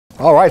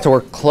All right, so we're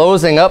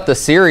closing up the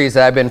series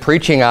that I've been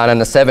preaching on in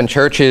the 7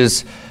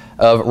 churches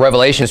of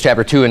Revelations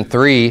chapter 2 and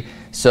 3.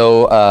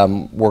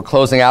 So we're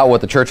closing out with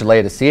the church of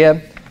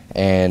Laodicea,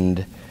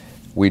 and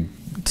we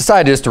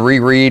decided just to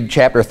reread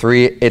chapter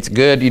 3. It's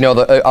good. You know,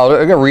 I'm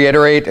going to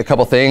reiterate a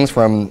couple things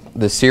from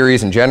the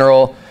series in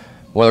general.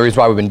 One of the reasons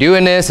why we've been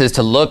doing this is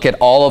to look at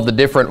all of the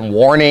different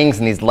warnings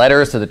in these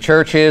letters to the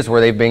churches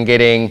where they've been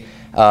getting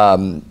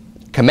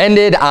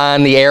commended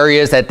on the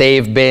areas that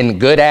they've been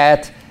good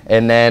at,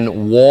 and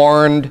then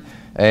warned,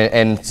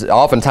 and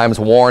oftentimes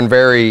warned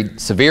very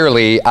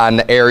severely on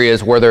the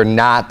areas where they're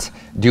not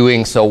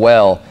doing so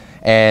well.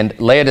 And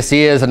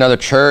Laodicea is another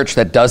church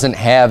that doesn't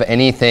have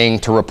anything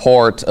to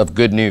report of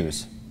good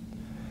news.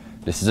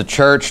 This is a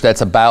church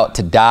that's about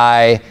to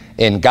die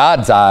in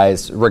God's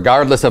eyes,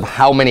 regardless of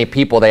how many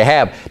people they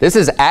have. This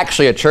is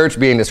actually a church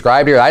being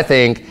described here, I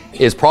think,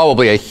 is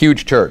probably a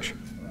huge church.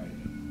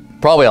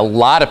 Probably a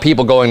lot of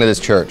people going to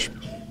this church.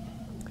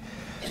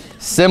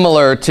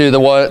 Similar to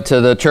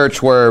the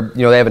church where,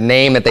 you know, they have a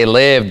name that they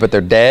live, but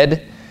they're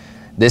dead.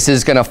 This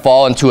is going to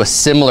fall into a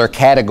similar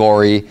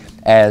category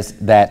as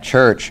that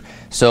church.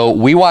 So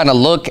we want to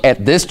look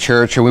at this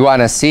church, and we want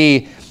to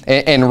see,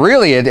 and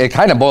really it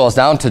kind of boils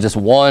down to just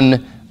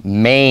one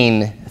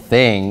main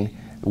thing,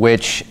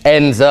 which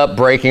ends up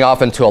breaking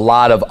off into a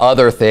lot of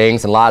other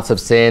things and lots of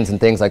sins and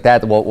things like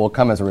that will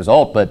come as a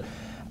result. But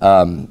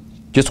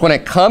just when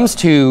it comes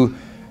to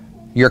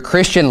your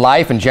Christian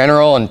life in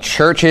general and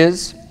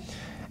churches,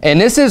 and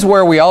this is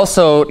where we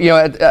also, you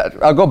know,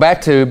 I'll go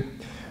back to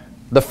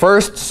the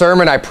first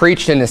sermon I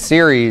preached in this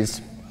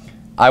series.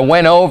 I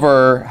went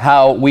over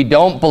how we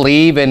don't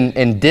believe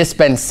in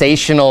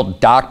dispensational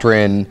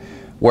doctrine,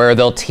 where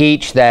they'll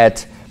teach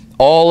that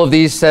all of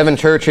these 7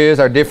 churches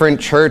are different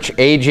church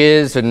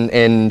ages,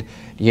 and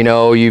you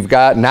know, you've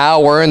got, now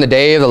we're in the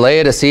day of the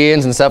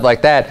Laodiceans and stuff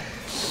like that.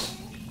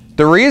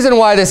 The reason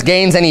why this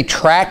gains any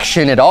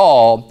traction at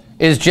all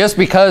is just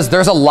because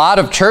there's a lot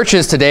of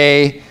churches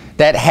today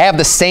that have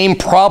the same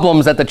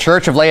problems that the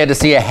church of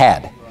Laodicea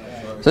had.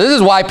 So this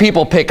is why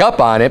people pick up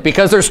on it,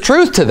 because there's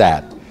truth to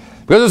that.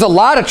 Because there's a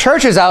lot of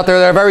churches out there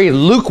that are very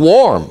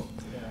lukewarm.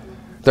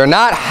 They're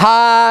not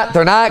hot,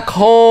 they're not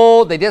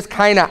cold, they just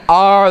kind of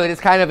are, they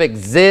just kind of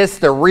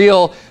exist. They're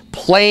real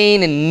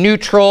plain and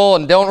neutral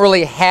and don't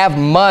really have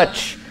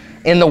much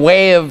in the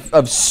way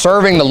of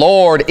serving the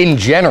Lord in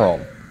general.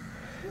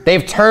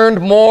 They've turned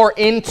more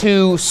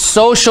into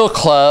social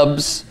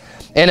clubs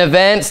and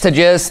events to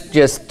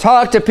just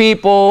talk to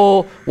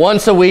people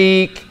once a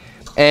week,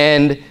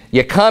 and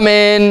you come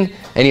in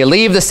and you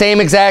leave the same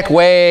exact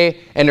way,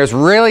 and there's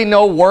really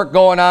no work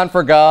going on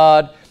for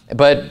God,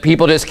 but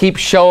people just keep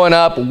showing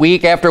up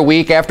week after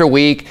week after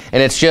week,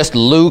 and it's just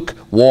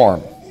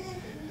lukewarm.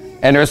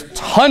 And there's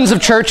tons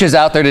of churches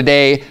out there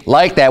today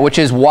like that, which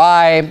is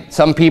why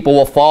some people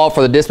will fall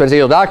for the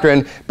dispensational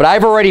doctrine. But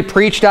I've already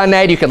preached on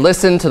that. You can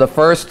listen to the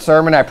first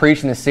sermon I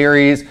preached in the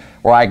series,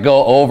 where I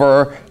go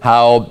over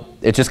how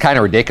it's just kind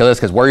of ridiculous,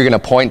 because where you're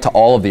going to point to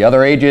all of the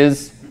other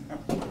ages,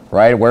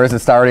 right? Where's the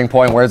starting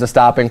point? Where's the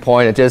stopping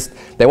point?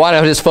 They want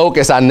to just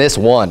focus on this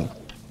one.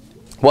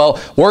 Well,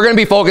 we're going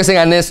to be focusing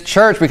on this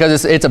church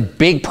because it's a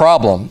big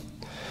problem.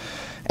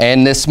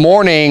 And this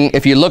morning,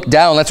 if you look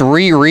down, let's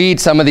reread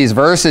some of these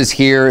verses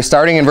here,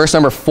 starting in verse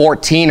number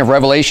 14 of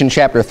Revelation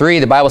chapter 3.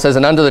 The Bible says,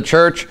 "And unto the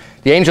church,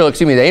 the angel of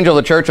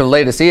the church of the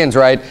Laodiceans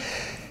write,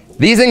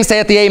 These things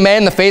saith the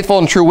Amen, the faithful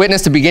and true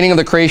witness, the beginning of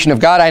the creation of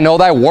God. I know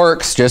thy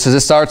works," just as it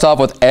starts off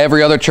with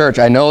every other church.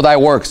 I know thy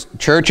works.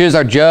 Churches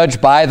are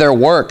judged by their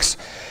works.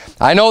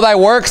 "I know thy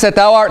works, that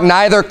thou art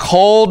neither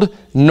cold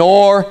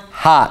nor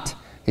hot."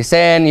 He's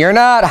saying, you're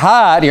not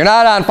hot, you're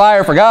not on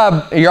fire for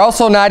God, you're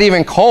also not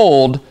even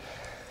cold.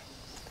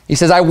 He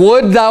says, "I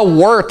would thou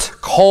wert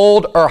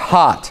cold or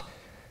hot."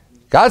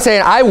 God's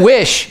saying, I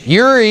wish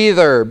you're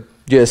either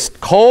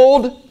just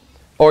cold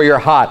or you're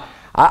hot.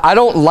 I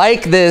don't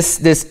like this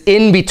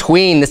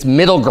in-between, this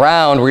middle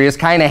ground where you're just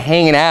kind of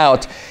hanging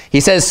out. He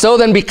says, "So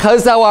then,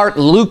 because thou art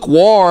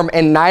lukewarm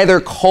and neither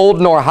cold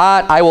nor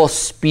hot, I will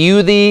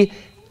spew thee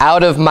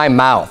out of my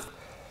mouth."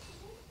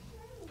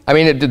 I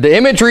mean, the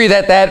imagery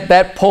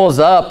that pulls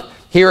up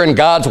here in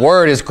God's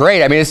word is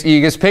great. I mean,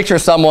 you just picture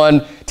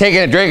someone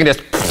taking a drink and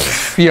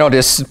just, you know,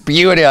 just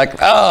spewing it like,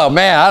 oh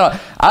man,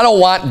 I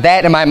don't want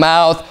that in my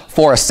mouth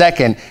for a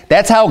second.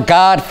 That's how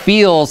God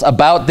feels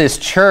about this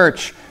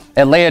church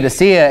at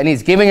Laodicea, and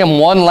he's giving him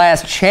one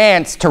last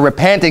chance to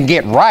repent and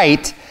get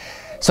right,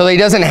 so that he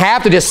doesn't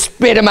have to just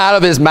spit him out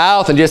of his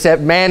mouth and just say,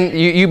 man,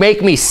 you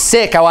make me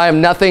sick, I have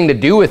nothing to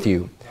do with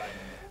you.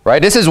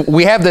 Right?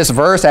 We have this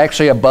verse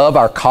actually above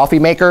our coffee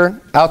maker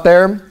out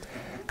there.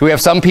 We have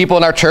some people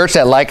in our church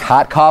that like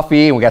hot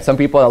coffee, and we got some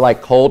people that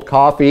like cold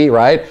coffee,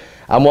 right?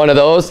 I'm one of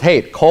those.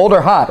 Hey, cold or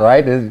hot,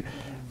 right?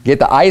 Get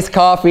the iced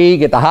coffee,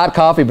 get the hot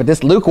coffee, but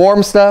this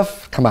lukewarm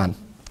stuff, come on.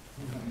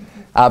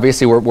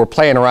 Obviously, we're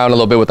playing around a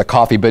little bit with the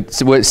coffee, but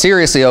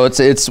seriously, though,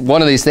 it's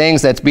one of these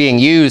things that's being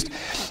used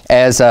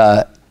as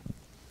to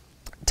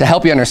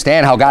help you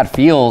understand how God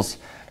feels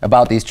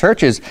about these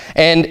churches.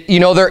 And, you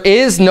know, there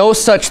is no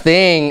such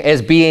thing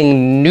as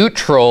being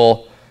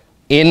neutral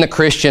in the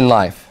Christian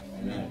life.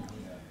 Amen.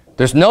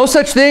 There's no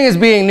such thing as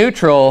being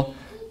neutral.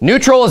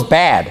 Neutral is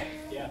bad.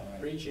 Yeah,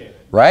 appreciate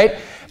it. Right?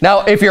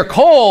 Now, if you're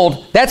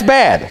cold, that's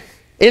bad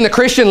in the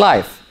Christian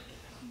life.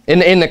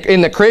 In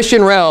the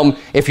Christian realm,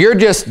 if you're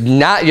just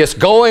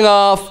going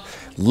off,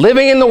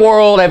 living in the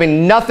world,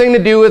 having nothing to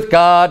do with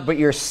God, but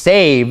you're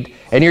saved,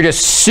 and you're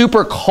just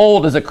super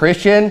cold as a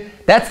Christian,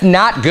 that's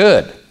not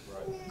good.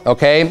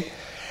 Okay?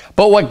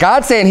 But what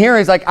God's saying here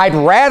is like, I'd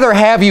rather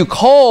have you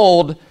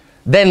cold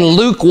than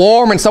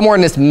lukewarm and somewhere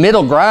in this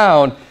middle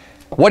ground.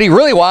 What he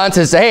really wants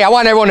is, hey, I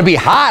want everyone to be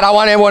hot. I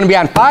want everyone to be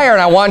on fire,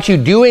 and I want you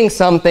doing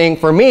something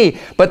for me.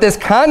 But this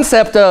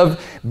concept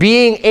of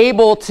being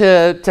able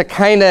to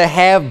kind of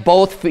have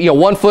both, you know,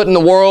 one foot in the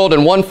world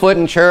and one foot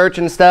in church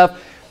and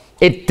stuff,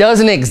 it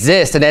doesn't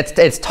exist, and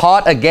it's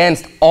taught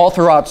against all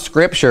throughout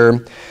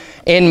Scripture.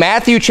 In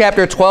Matthew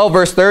chapter 12,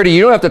 verse 30,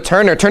 you don't have to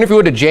turn there. Turn, if you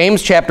would, to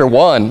James chapter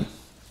 1.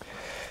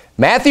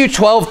 Matthew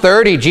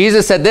 12:30,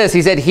 Jesus said this.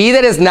 He said, he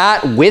that is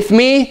not with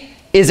me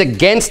is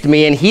against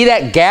me, and he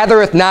that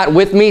gathereth not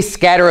with me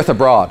scattereth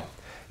abroad.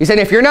 He said,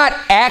 if you're not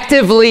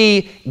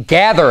actively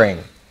gathering,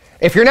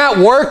 if you're not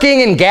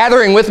working and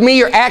gathering with me,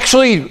 you're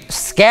actually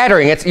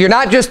scattering. You're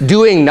not just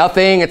doing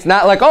nothing. It's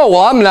not like, oh,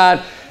 well,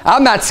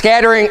 I'm not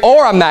scattering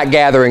or I'm not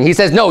gathering. He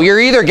says, no, you're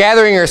either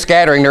gathering or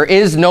scattering. There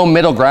is no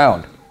middle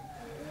ground.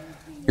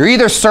 You're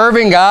either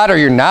serving God or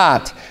you're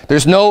not.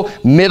 There's no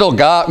middle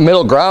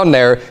ground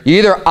there. You're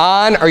either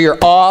on or you're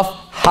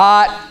off,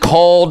 hot,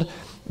 cold.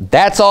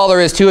 That's all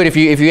there is to it. If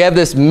you have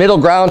this middle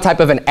ground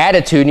type of an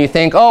attitude and you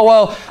think, oh,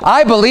 well,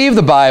 I believe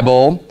the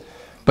Bible,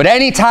 but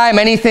anytime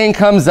anything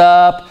comes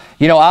up,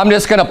 you know, I'm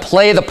just going to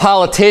play the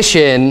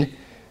politician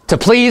to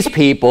please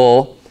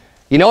people.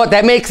 You know what?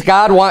 That makes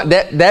God want,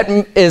 that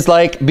is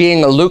like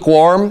being a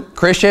lukewarm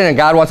Christian, and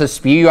God wants to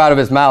spew you out of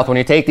his mouth when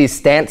you take these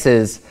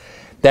stances.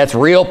 That's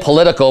real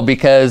political,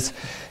 because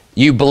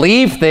you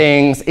believe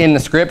things in the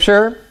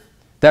Scripture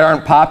that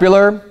aren't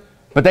popular,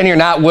 but then you're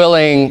not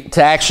willing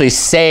to actually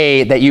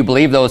say that you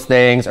believe those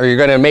things, or you're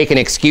going to make an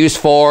excuse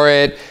for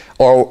it,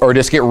 or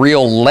just get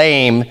real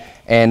lame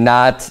and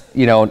not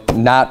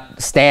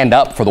stand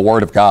up for the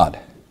Word of God.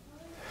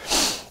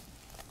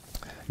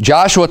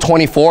 Joshua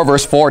 24,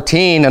 verse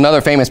 14,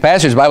 another famous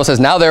passage, the Bible says,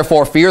 now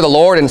therefore fear the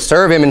Lord and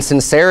serve him in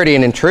sincerity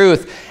and in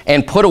truth,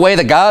 and put away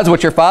the gods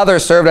which your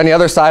fathers served on the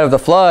other side of the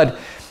flood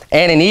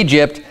and in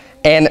Egypt,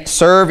 and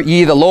serve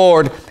ye the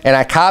Lord. And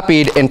I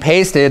copied and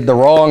pasted the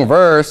wrong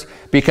verse,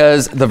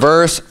 because the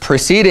verse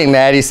preceding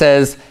that, he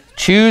says,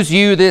 choose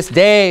you this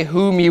day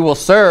whom you will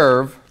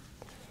serve,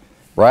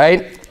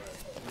 right?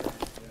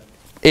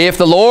 If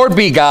the Lord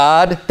be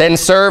God, then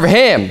serve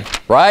him,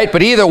 right?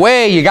 But either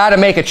way, you got to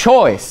make a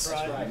choice.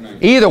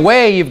 Either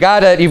way, you've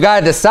got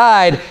to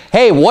decide,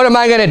 hey, what am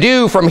I going to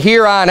do from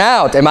here on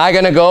out? Am I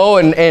going to go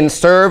and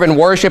serve and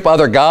worship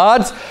other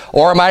gods?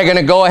 Or am I going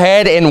to go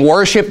ahead and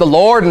worship the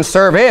Lord and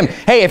serve him?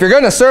 Hey, if you're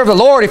going to serve the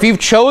Lord, if you've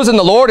chosen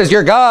the Lord as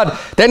your God,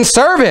 then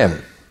serve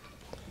him.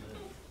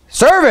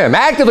 Serve him.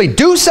 Actively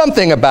do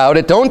something about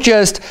it. Don't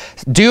just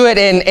do it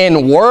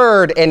in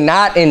word and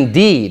not in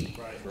deed.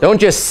 Don't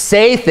just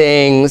say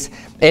things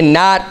and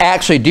not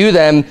actually do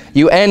them.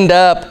 You end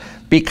up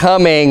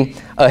becoming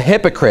a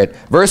hypocrite.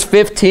 Verse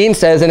 15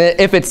 says, and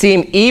if it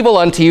seem evil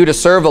unto you to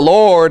serve the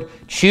Lord,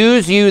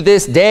 choose you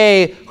this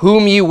day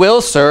whom you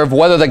will serve,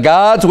 whether the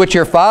gods which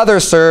your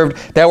fathers served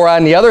that were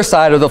on the other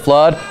side of the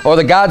flood, or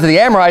the gods of the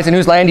Amorites in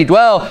whose land ye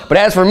dwell. But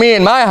as for me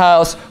and my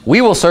house,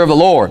 we will serve the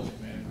Lord.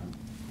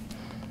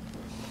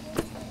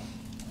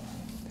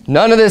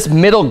 None of this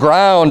middle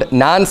ground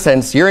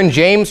nonsense. You're in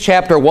James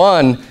chapter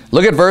 1.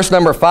 Look at verse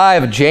number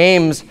 5,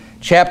 James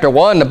chapter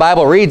 1. The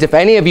Bible reads, if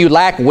any of you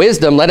lack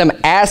wisdom, let him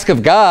ask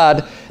of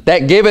God,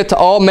 that giveth to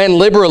all men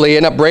liberally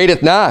and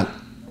upbraideth not,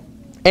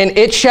 and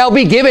it shall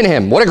be given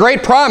him. What a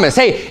great promise.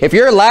 Hey, if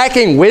you're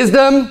lacking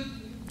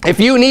wisdom, if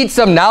you need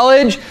some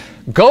knowledge,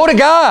 go to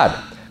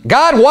God.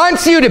 God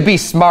wants you to be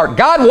smart.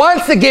 God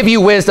wants to give you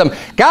wisdom.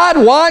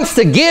 God wants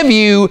to give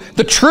you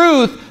the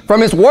truth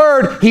from his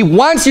word. He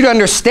wants you to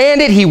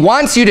understand it. He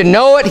wants you to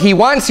know it. He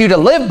wants you to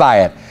live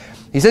by it.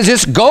 He says,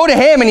 just go to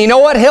him, and you know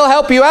what? He'll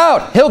help you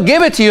out. He'll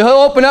give it to you. He'll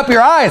open up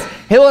your eyes.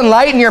 He'll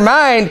enlighten your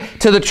mind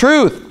to the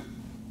truth.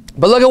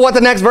 But look at what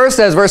the next verse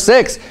says, verse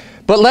 6.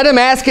 But let him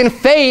ask in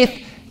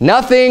faith,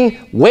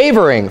 nothing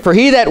wavering. For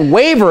he that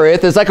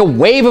wavereth is like a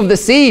wave of the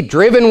sea,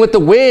 driven with the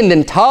wind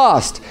and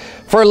tossed.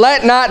 For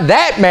let not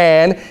that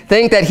man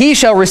think that he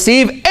shall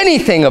receive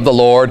anything of the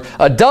Lord.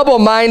 A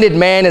double-minded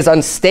man is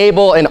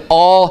unstable in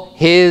all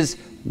his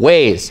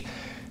ways.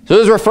 So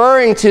it is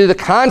referring to the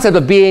concept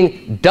of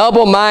being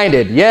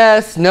double-minded.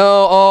 Yes,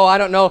 no, oh, I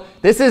don't know.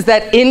 This is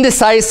that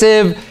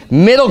indecisive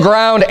middle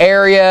ground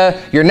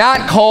area. You're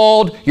not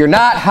cold, you're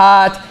not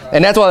hot.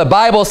 And that's why the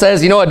Bible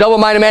says, you know, a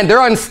double-minded man,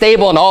 they're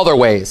unstable in all their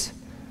ways.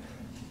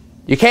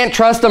 You can't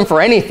trust them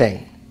for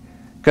anything.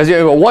 Because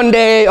one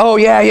day, oh,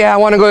 yeah, I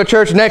want to go to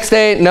church. Next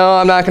day, no,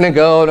 I'm not going to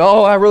go.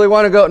 No, I really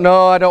want to go.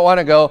 No, I don't want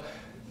to go.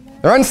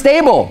 They're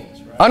unstable,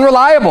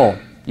 unreliable.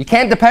 You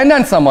can't depend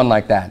on someone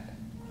like that.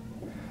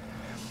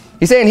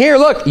 He's saying, here,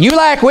 look, you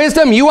lack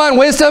wisdom, you want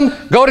wisdom,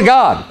 go to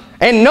God.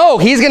 And no,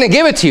 he's going to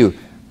give it to you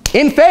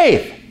in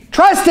faith.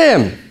 Trust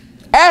him.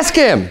 Ask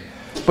him.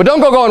 But don't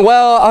go going,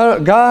 well,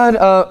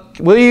 God,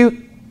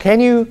 can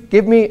you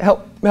give me,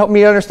 help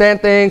me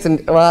understand things?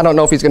 And well, I don't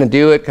know if he's going to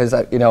do it because,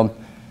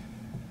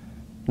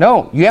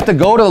 No, you have to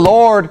go to the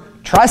Lord,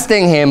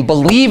 trusting him,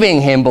 believe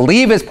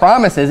his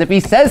promises. If he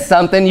says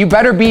something, you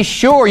better be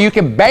sure you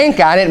can bank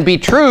on it and be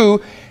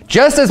true.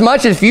 Just as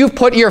much as you've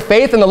put your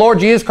faith in the Lord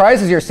Jesus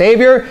Christ as your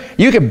Savior,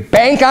 you can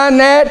bank on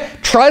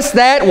that, trust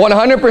that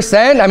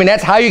 100%. I mean,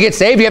 that's how you get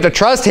saved. You have to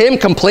trust him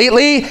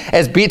completely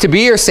to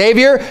be your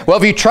Savior. Well,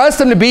 if you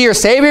trust him to be your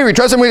Savior, if you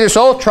trust him with your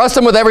soul, trust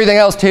him with everything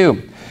else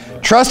too.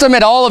 Trust him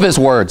at all of his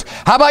words.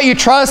 How about you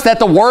trust that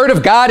the Word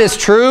of God is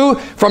true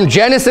from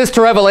Genesis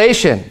to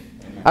Revelation?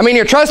 I mean,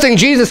 you're trusting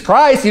Jesus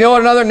Christ. You know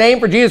what another name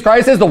for Jesus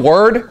Christ is? The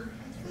Word.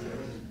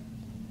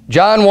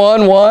 John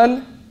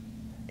 1:1.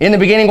 In the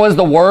beginning was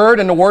the Word,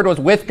 and the Word was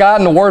with God,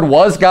 and the Word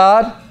was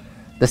God.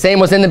 The same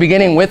was in the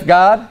beginning with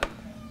God.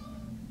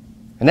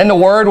 And then the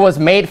Word was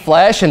made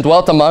flesh and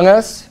dwelt among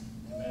us.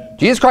 Amen.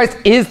 Jesus Christ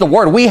is the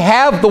Word. We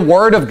have the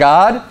Word of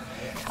God.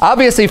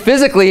 Obviously,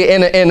 physically,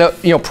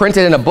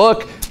 printed in a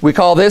book, we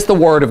call this the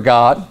Word of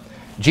God.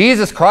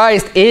 Jesus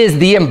Christ is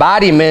the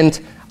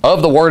embodiment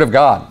of the Word of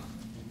God.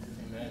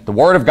 Amen. The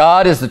Word of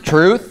God is the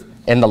truth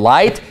and the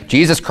light.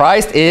 Jesus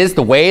Christ is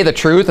the way, the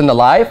truth, and the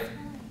life.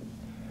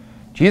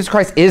 Jesus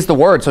Christ is the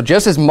Word. So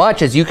just as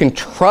much as you can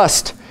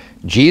trust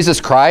Jesus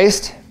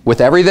Christ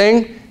with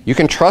everything, you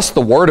can trust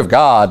the Word of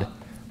God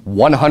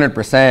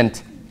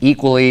 100%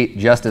 equally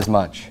just as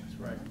much. That's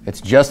right. It's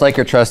just like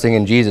you're trusting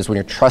in Jesus when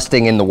you're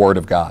trusting in the Word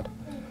of God.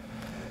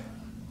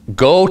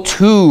 Go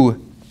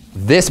to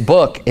this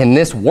book and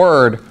this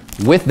Word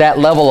with that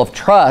level of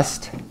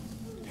trust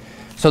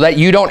so that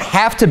you don't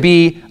have to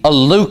be a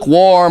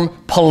lukewarm,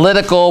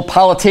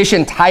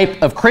 politician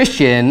type of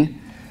Christian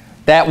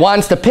that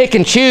wants to pick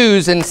and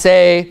choose and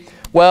say,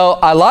 well,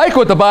 I like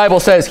what the Bible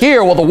says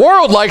here. Well, the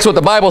world likes what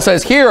the Bible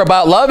says here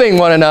about loving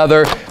one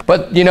another.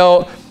 But,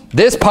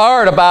 this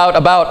part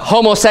about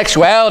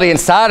homosexuality and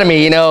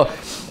sodomy,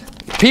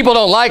 people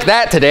don't like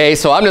that today,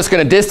 so I'm just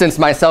going to distance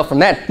myself from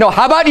that. No,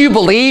 how about you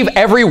believe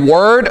every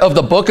word of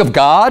the book of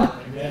God?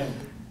 Amen.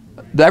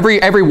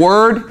 Every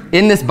word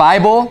in this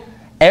Bible,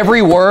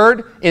 every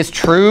word is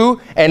true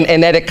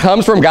and that it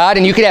comes from God,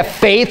 and you can have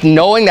faith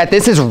knowing that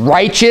this is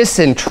righteous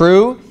and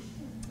true.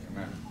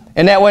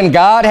 And that when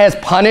God has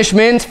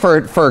punishment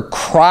for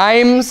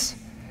crimes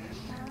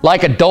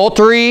like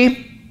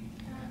adultery,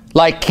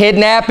 like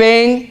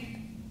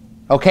kidnapping,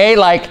 okay,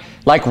 like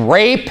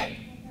rape,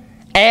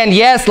 and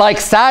yes, like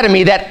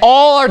sodomy, that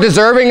all are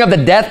deserving of the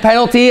death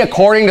penalty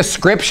according to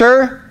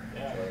Scripture,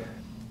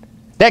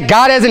 that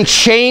God hasn't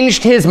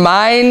changed his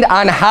mind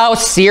on how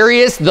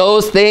serious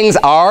those things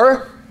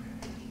are,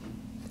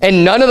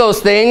 and none of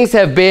those things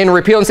have been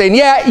repealed and saying,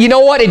 yeah, you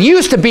know what, it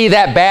used to be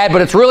that bad, but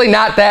it's really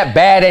not that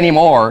bad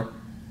anymore.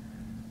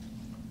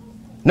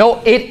 No,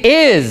 it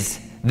is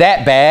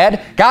that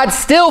bad. God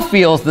still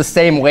feels the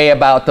same way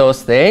about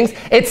those things.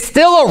 It's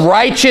still a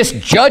righteous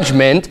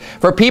judgment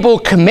for people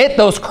who commit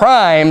those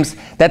crimes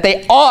that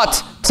they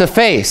ought to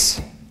face.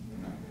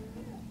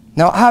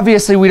 Now,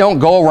 obviously, we don't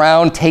go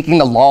around taking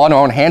the law in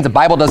our own hands. The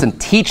Bible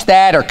doesn't teach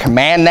that or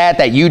command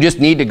that you just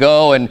need to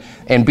go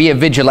and be a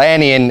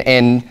vigilante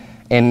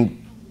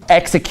and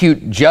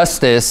execute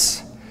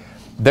justice.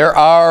 There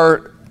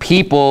are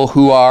people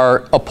who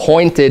are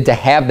appointed to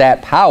have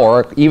that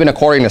power, even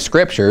according to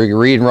Scripture. You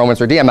read in Romans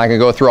 13, I'm not going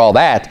to go through all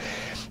that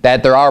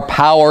there are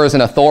powers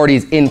and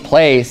authorities in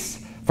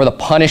place for the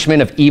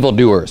punishment of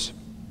evildoers.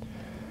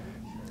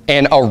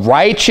 And a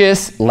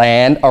righteous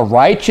land, a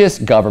righteous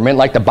government,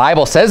 like the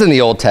Bible says in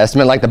the Old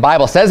Testament, like the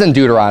Bible says in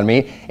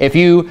Deuteronomy, if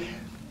you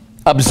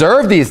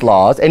observe these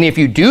laws, and if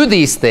you do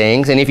these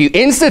things, and if you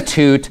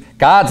institute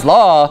God's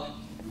law,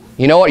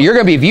 you know what? You're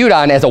going to be viewed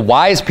on as a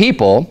wise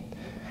people,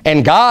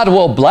 and God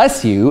will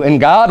bless you, and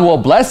God will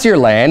bless your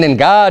land, and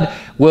God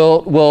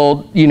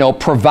will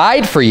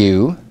provide for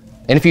you.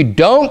 And if you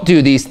don't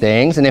do these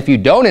things, and if you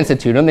don't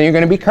institute them, then you're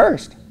going to be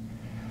cursed.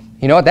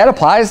 You know what? That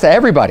applies to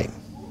everybody,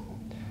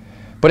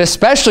 but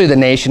especially the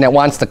nation that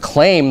wants to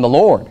claim the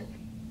Lord.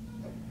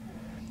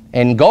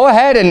 And go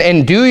ahead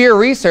and do your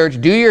research,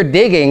 do your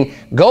digging,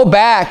 go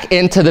back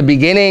into the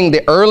beginning,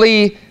 the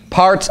early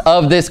parts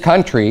of this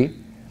country,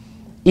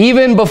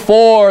 even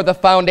before the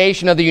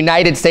foundation of the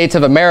United States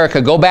of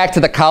America. Go back to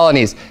the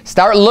colonies.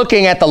 Start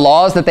looking at the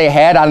laws that they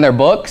had on their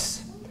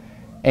books,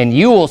 and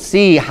you will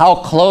see how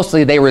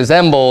closely they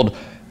resembled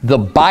the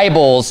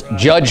Bible's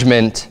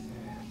judgment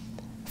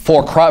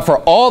for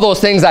all those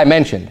things I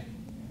mentioned.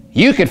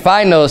 You could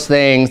find those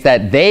things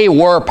that they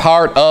were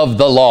part of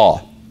the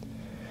law.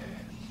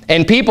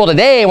 And people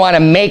today want to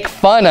make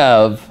fun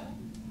of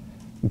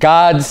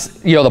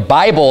God's, the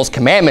Bible's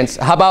commandments.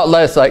 How about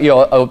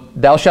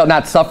thou shalt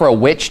not suffer a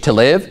witch to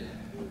live?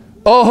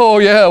 Oh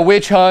yeah,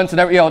 witch hunts and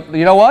everything.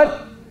 You know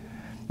what?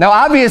 Now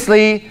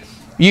obviously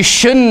you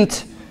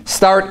shouldn't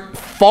start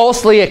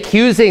falsely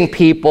accusing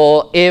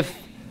people if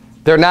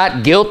they're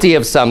not guilty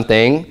of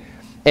something.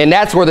 And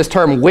that's where this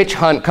term witch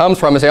hunt comes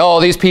from, and say,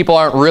 oh, these people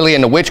aren't really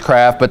into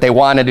witchcraft, but they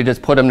wanted to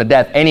just put them to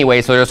death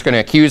anyway, so they're just going to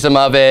accuse them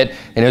of it,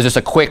 and it's just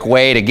a quick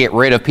way to get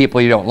rid of people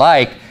you don't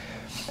like.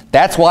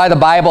 That's why the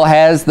Bible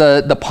has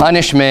the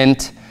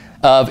punishment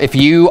of, if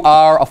you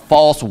are a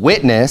false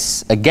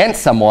witness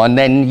against someone,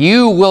 then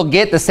you will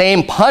get the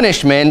same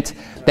punishment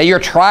that you're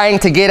trying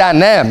to get on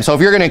them. So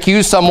if you're going to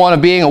accuse someone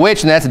of being a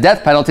witch and that's a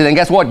death penalty, then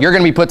guess what? You're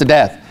going to be put to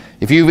death.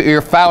 If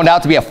you're found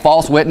out to be a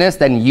false witness,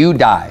 then you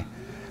die.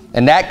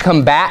 And that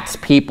combats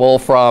people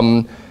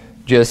from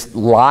just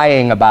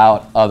lying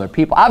about other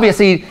people.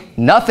 Obviously,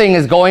 nothing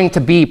is going to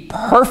be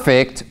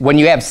perfect when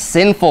you have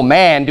sinful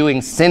man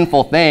doing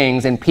sinful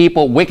things and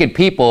people, wicked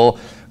people,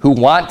 who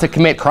want to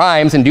commit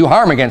crimes and do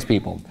harm against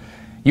people.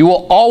 You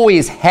will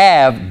always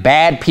have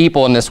bad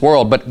people in this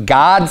world, but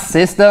God's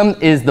system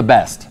is the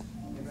best.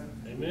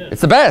 Amen.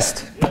 It's the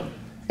best. Yep.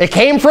 It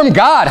came from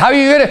God. How are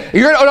you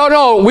gonna,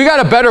 no, we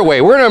got a better way.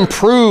 We're gonna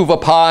improve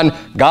upon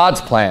God's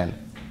plan.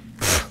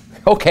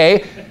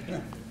 Okay.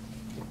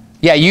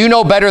 Yeah, you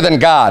know better than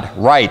God.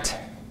 Right.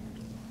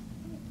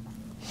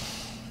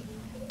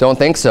 Don't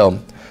think so.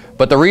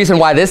 But the reason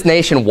why this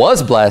nation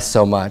was blessed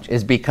so much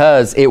is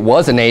because it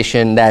was a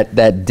nation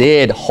that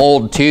did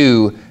hold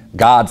to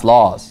God's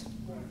laws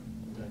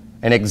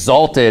and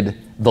exalted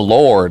the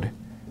Lord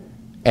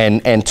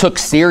and took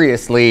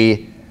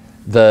seriously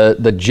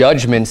the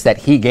judgments that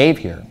he gave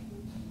here.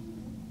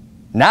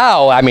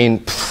 Now, I mean,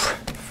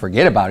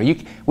 forget about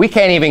it. We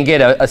can't even get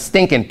a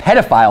stinking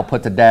pedophile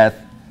put to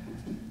death,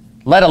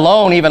 let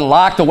alone even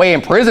locked away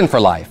in prison for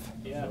life.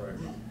 Yeah.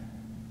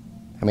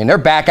 I mean, they're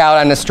back out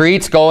on the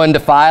streets going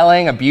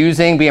defiling,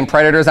 abusing, being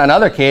predators on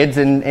other kids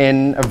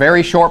in a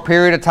very short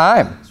period of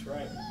time. That's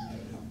right.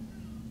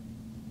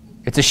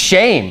 It's a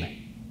shame.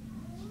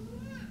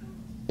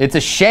 It's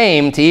a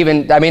shame to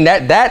even, I mean,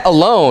 that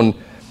alone,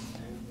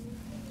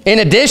 in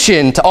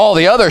addition to all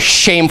the other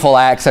shameful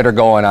acts that are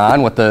going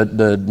on with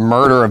the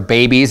murder of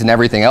babies and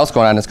everything else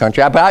going on in this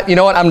country. But you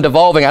know what? I'm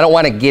devolving. I don't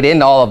want to get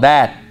into all of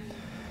that.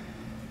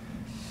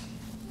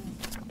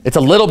 It's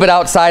a little bit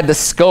outside the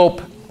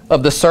scope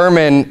of the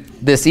sermon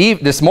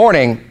this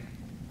morning.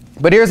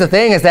 But here's the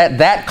thing, is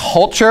that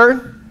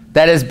culture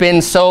that has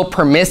been so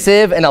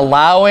permissive and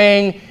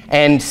allowing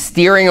and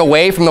steering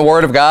away from the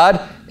Word of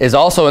God is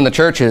also in the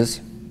churches.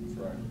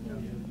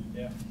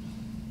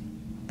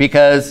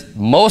 Because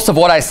most of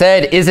what I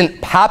said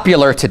isn't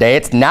popular today.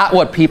 It's not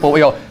what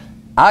people,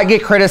 I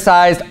get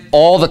criticized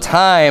all the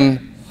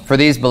time for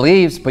these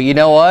beliefs, but you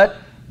know what?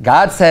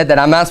 God said that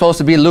I'm not supposed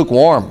to be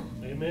lukewarm.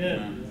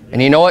 Amen.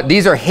 And you know what?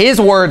 These are his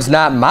words,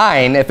 not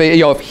mine.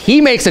 If he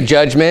makes a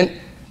judgment,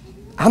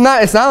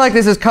 it's not like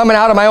this is coming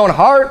out of my own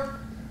heart.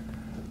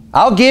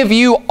 I'll give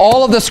you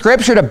all of the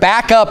scripture to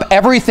back up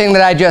everything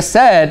that I just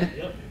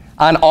said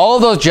on all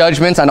of those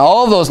judgments, on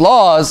all of those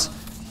laws.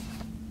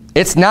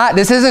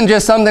 This isn't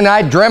just something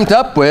I dreamt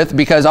up with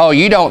because, oh,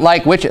 you don't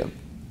like witches.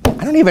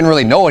 I don't even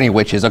really know any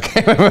witches,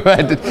 okay?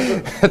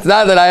 It's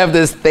not that I have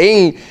this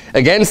thing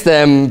against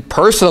them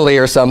personally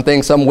or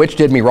something. Some witch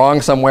did me wrong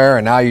somewhere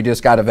and now you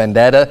just got a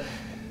vendetta.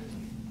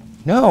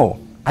 No,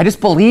 I just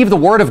believe the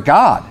Word of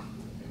God.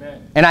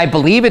 Amen. And I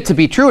believe it to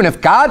be true. And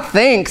if God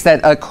thinks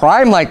that a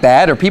crime like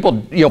that or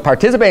people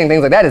participating in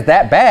things like that is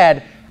that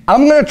bad,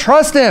 I'm going to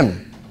trust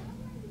him.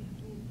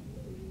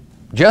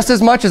 Just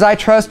as much as I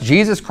trust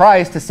Jesus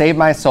Christ to save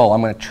my soul,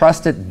 I'm going to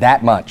trust it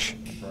that much.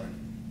 Right.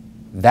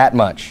 That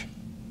much.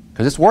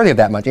 Because it's worthy of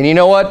that much. And you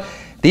know what?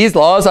 These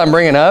laws I'm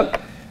bringing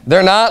up,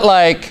 they're not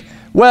like,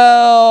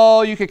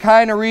 well, you could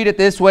kind of read it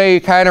this way,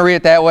 you kind of read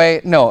it that way.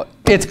 No,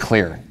 it's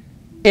clear.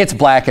 It's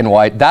black and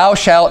white. Thou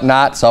shalt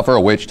not suffer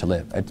a witch to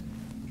live.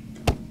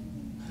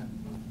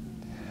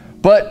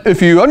 But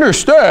if you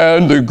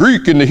understand the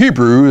Greek and the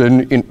Hebrew,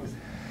 then...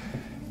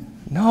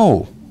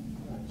 No.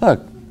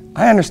 Look.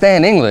 I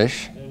understand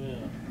English,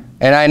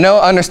 and I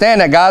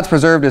understand that God's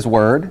preserved his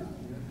word,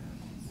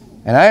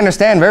 and I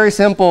understand very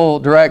simple,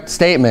 direct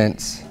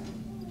statements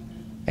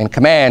and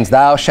commands,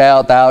 thou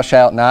shalt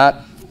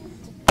not.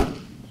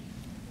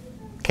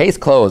 Case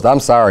closed. I'm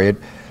sorry.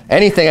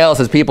 Anything else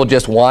is people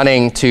just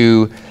wanting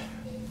to,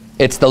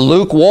 it's the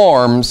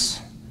lukewarms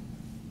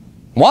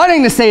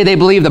wanting to say they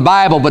believe the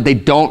Bible, but they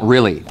don't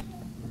really.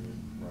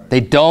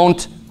 They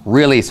don't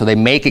really, so they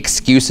make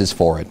excuses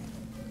for it.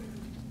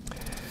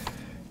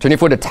 Turn your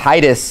foot to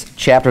Titus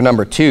chapter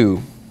number 2.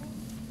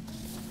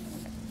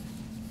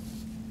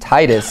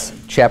 Titus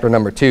chapter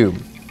number 2.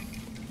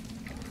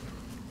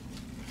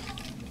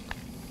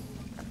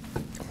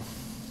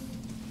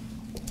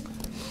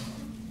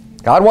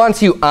 God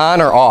wants you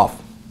on or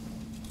off,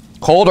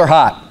 cold or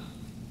hot.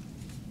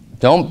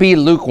 Don't be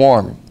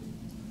lukewarm.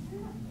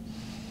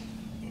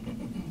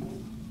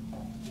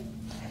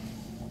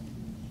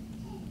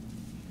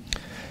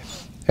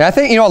 And I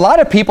think, a lot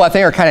of people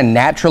are kind of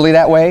naturally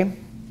that way.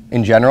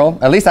 In general,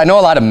 at least I know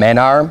a lot of men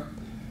are.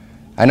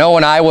 I know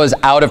when I was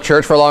out of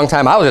church for a long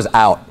time, I was just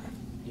out.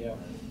 Yeah.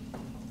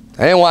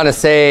 I didn't want to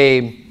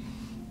say,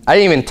 I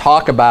didn't even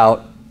talk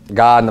about,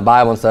 God and the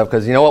Bible and stuff,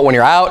 because you know what? When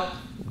you're out,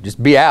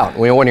 just be out.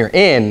 When you're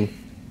in,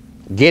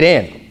 get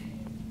in.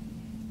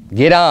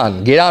 Get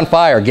on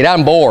fire, get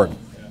on board.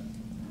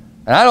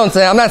 And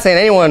I'm not saying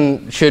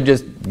anyone should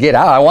just get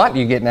out. I want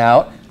you getting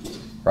out,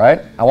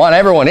 right? I want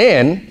everyone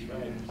in.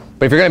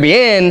 But if you're going to be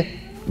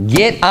in,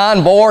 get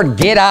on board,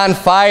 get on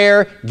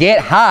fire, get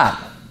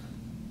hot.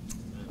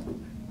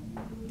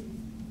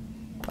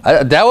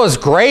 That was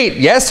great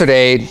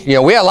yesterday. You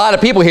know, we had a lot of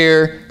people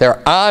here.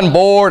 They're on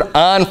board,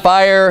 on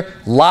fire,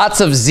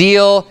 lots of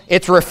zeal.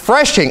 It's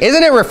refreshing.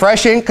 Isn't it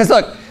refreshing? Because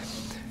look,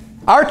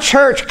 our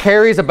church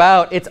carries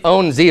about its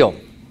own zeal.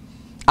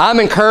 I'm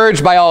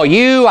encouraged by all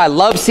you. I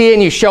love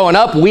seeing you showing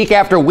up week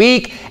after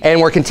week, and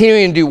we're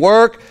continuing to do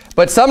work.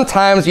 But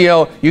sometimes, you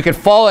know, you could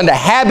fall into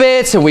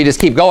habits, and we just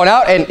keep going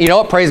out. And you know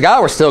what? Praise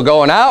God, we're still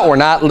going out. We're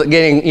not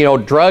getting, you know,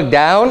 drugged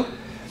down.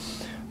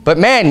 But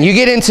man, you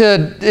get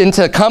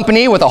into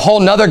company with a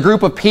whole nother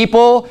group of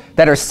people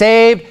that are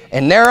saved,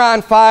 and they're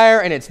on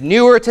fire, and it's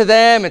newer to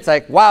them. It's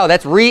like, wow,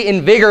 that's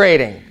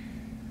reinvigorating.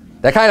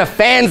 That kind of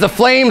fans the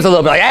flames a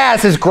little bit. Like,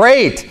 this is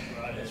great.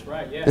 That's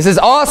right, yeah. This is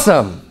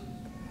awesome.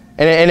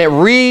 And it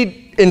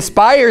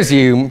re-inspires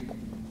you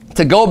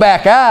to go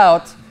back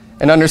out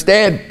and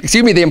understand,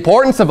 the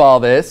importance of all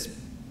this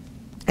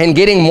and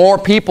getting more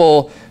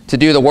people to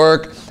do the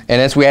work.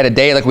 And as we had a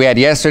day like we had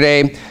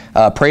yesterday,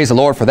 praise the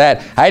Lord for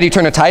that. I had you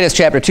turn to Titus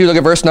chapter 2, look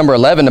at verse number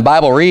 11. The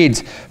Bible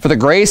reads, "For the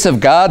grace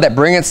of God that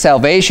bringeth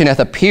salvation hath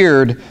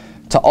appeared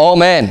to all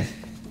men,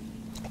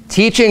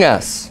 teaching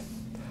us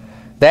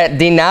that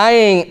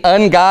denying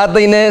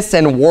ungodliness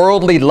and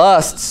worldly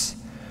lusts,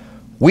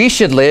 we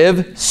should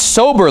live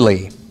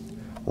soberly,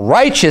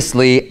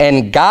 righteously,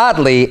 and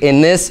godly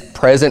in this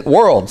present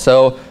world."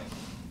 So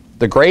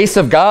the grace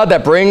of God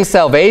that brings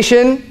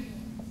salvation,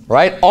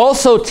 right,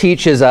 also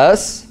teaches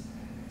us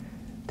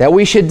that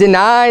we should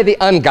deny the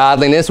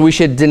ungodliness, we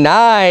should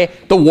deny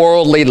the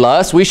worldly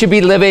lust, we should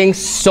be living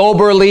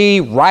soberly,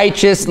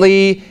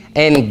 righteously,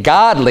 and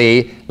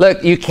godly.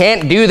 Look, you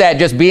can't do that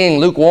just being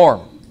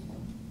lukewarm.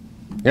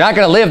 You're not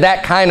going to live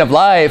that kind of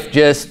life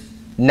just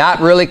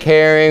not really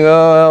caring,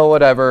 oh,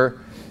 whatever.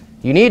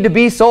 You need to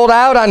be sold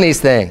out on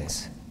these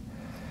things.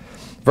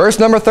 Verse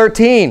number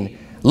 13,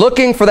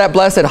 "Looking for that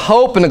blessed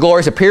hope and the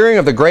glorious appearing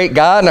of the great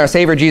God and our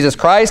Savior Jesus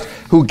Christ,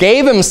 who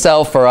gave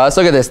himself for us,"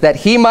 look at this, "that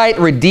he might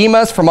redeem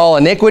us from all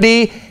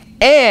iniquity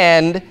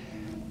and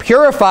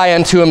purify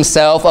unto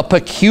himself a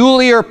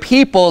peculiar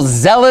people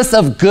zealous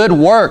of good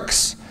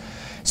works."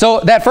 So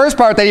that first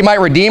part, that he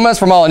might redeem us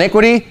from all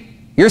iniquity,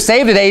 you're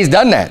saved today, he's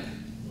done that.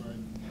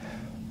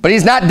 But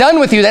he's not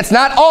done with you. That's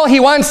not all he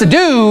wants to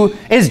do,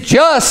 is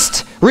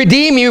just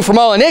redeem you from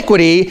all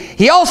iniquity.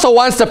 He also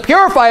wants to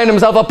purify in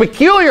himself a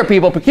peculiar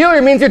people.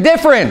 Peculiar means you're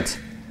different.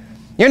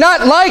 You're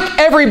not like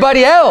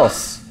everybody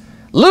else.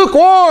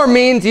 Lukewarm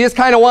means you just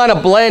kind of want to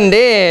blend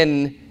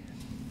in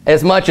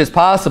as much as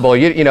possible.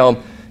 You know,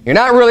 you're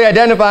not really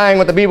identifying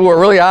with the people who are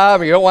really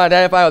hot, or you don't want to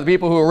identify with the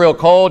people who are real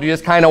cold. You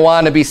just kind of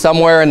want to be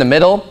somewhere in the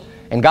middle.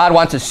 And God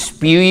wants to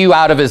spew you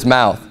out of his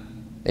mouth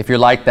if you're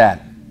like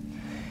that.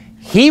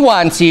 He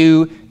wants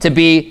you to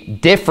be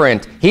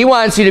different. He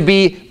wants you to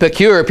be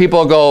peculiar.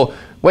 People go,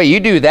 wait, you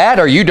do that,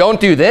 or you don't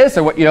do this,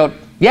 or what? You know,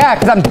 yeah,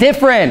 because I'm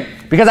different.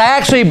 Because I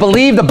actually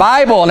believe the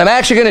Bible, and I'm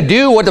actually going to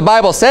do what the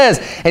Bible says.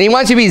 And he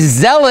wants you to be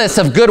zealous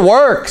of good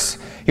works.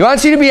 He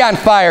wants you to be on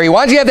fire. He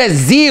wants you to have that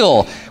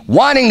zeal,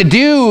 wanting to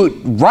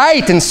do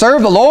right and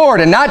serve the Lord,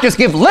 and not just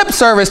give lip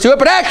service to it,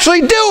 but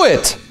actually do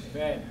it.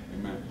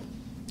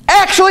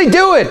 Actually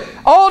do it.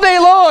 All day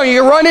long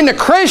you run into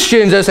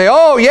Christians that say,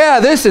 oh yeah,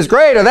 this is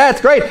great or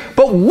that's great.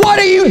 But what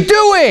are you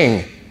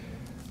doing?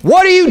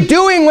 What are you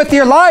doing with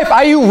your life?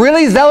 Are you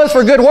really zealous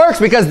for good works?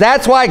 Because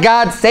that's why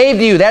God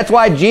saved you. That's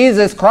why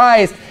Jesus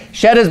Christ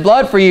shed his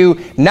blood for you.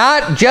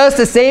 Not just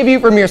to save you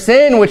from your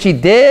sin, which he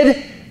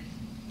did,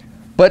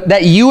 but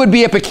that you would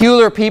be a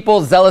peculiar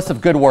people zealous of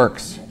good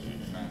works.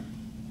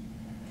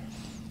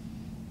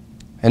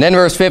 And then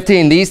verse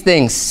 15, "These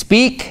things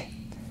speak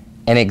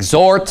and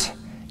exhort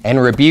and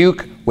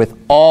rebuke with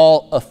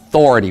all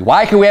authority."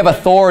 Why can we have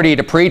authority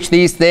to preach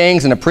these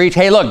things and to preach,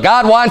 hey, look,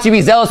 God wants you to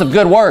be zealous of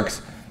good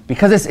works?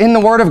 Because it's in the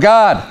Word of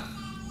God.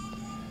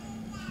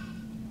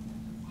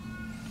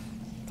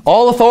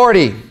 All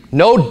authority,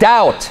 no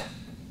doubt.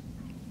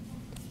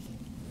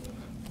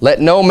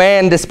 "Let no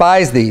man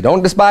despise thee."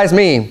 Don't despise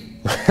me.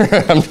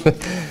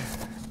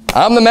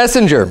 I'm the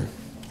messenger.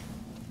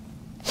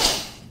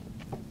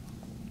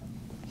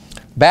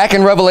 Back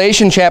in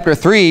Revelation chapter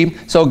 3,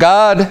 so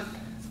God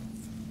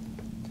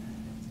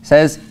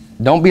says,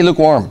 don't be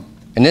lukewarm.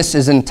 And this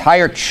is an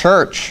entire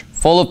church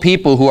full of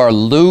people who are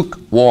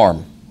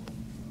lukewarm.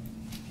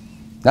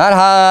 Not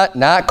hot,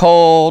 not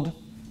cold.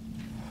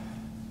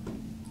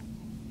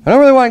 I don't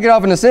really want to get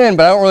off into sin,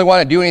 but I don't really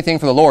want to do anything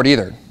for the Lord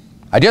either.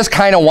 I just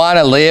kind of want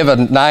to live a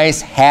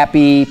nice,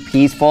 happy,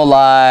 peaceful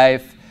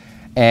life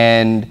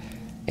and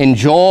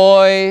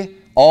enjoy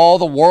all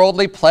the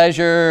worldly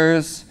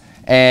pleasures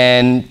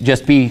and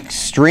just be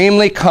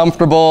extremely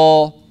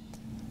comfortable,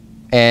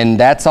 and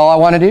that's all I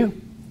want to do.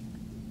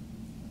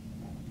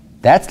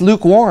 That's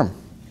lukewarm.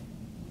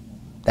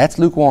 That's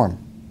lukewarm.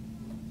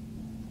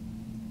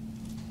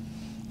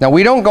 Now,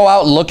 we don't go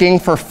out looking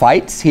for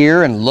fights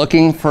here and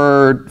looking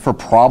for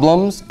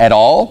problems at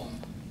all.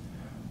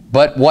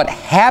 But what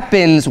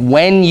happens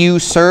when you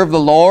serve the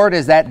Lord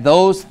is that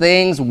those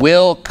things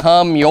will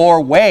come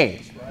your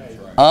way.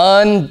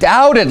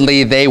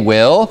 Undoubtedly they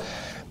will,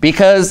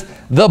 because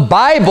the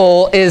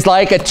Bible is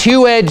like a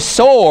two-edged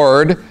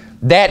sword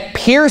that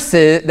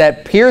pierces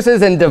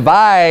and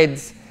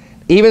divides,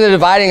 even the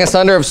dividing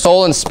asunder of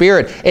soul and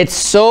spirit. It's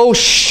so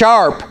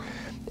sharp,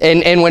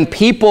 and when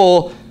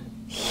people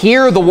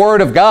hear the word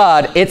of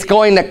God, it's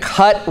going to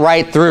cut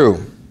right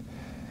through.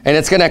 And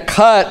it's going to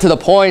cut to the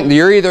point that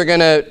you're either going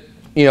to,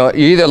 you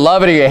either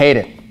love it or you hate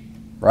it,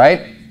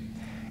 right?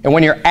 And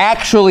when you're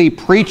actually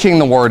preaching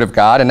the word of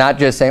God and not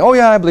just saying, oh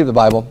yeah, I believe the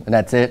Bible, and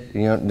that's it,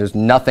 there's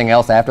nothing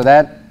else after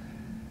that,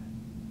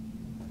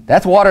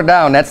 that's watered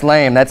down, that's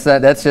lame, that's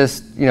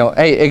just,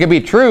 hey, it could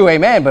be true,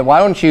 amen, but why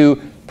don't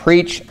you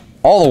preach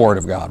all the word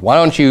of God? Why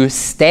don't you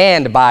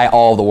stand by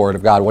all the word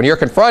of God? When you're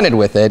confronted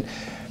with it,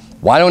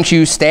 why don't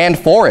you stand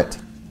for it?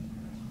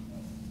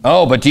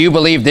 Oh, but do you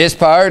believe this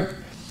part?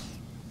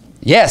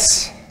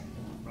 Yes.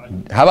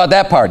 How about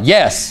that part?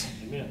 Yes.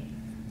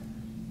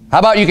 Amen. How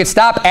about you could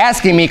stop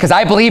asking me, because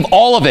I believe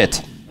all of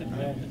it.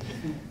 Amen.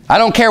 I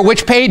don't care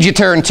which page you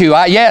turn to.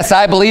 Yes,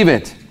 I believe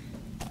it.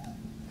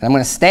 And I'm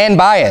going to stand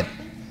by it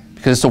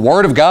because it's the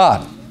word of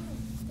God.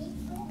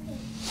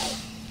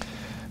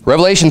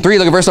 Revelation 3,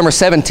 look at verse number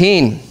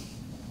 17.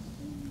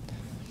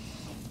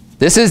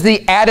 This is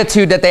the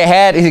attitude that they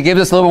had. He gives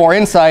us a little more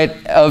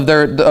insight of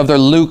their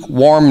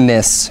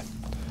lukewarmness.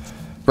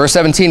 Verse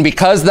 17,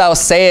 because thou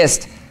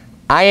sayest,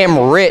 I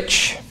am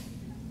rich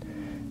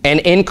and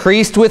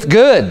increased with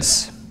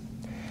goods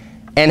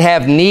and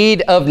have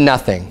need of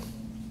nothing.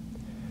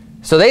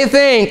 So they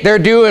think they're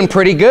doing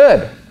pretty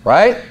good,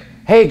 right?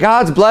 Hey,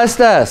 God's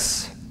blessed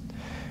us.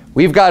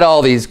 We've got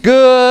all these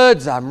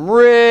goods. I'm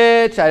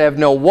rich. I have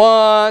no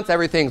wants.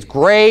 Everything's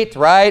great,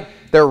 right?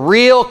 They're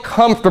real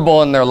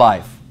comfortable in their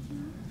life.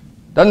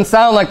 Doesn't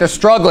sound like they're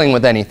struggling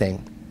with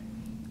anything.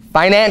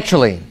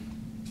 Financially,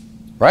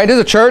 right? As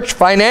a church,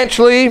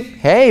 financially,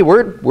 hey,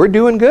 we're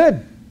doing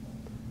good.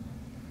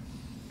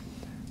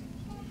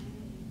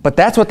 But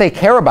that's what they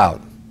care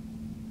about.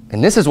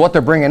 And this is what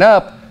they're bringing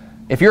up.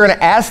 If you're going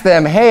to ask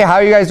them, hey, how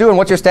are you guys doing?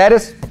 What's your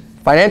status?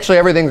 Financially,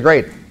 everything's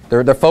great.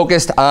 They're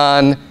focused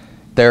on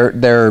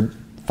their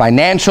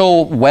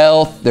financial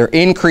wealth, their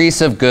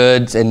increase of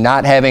goods, and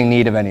not having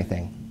need of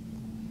anything.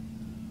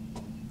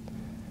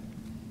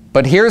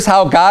 But here's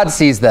how God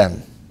sees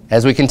them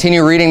as we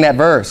continue reading that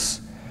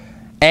verse.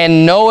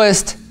 And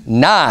knowest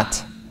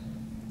not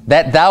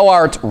that thou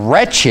art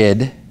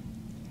wretched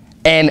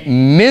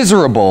and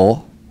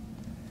miserable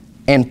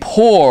and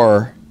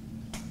poor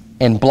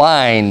and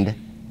blind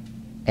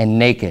and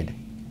naked.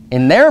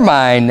 In their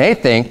mind, they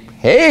think,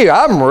 hey,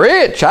 I'm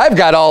rich. I've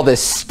got all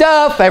this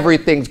stuff.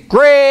 Everything's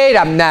great.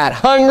 I'm not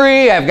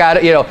hungry. I've got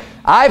it,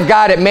 I've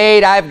got it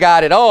made. I've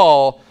got it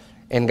all.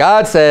 And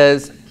God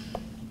says,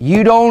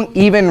 you don't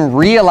even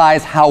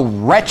realize how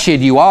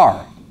wretched you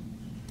are.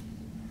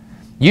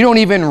 You don't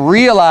even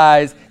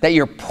realize that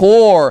you're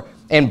poor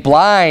and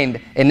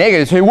blind and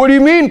naked. Say, what do you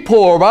mean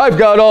poor? I've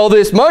got all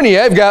this money.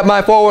 I've got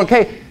my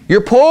 401k.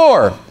 You're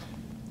poor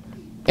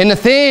in the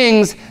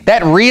things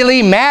that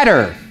really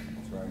matter.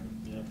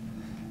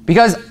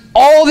 Because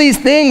all these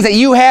things that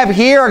you have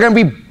here are going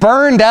to be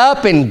burned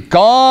up and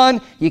gone.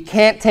 You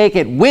can't take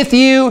it with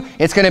you.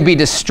 It's going to be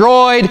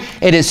destroyed.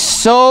 It is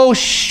so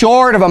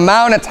short of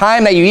amount of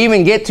time that you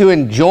even get to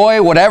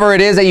enjoy whatever it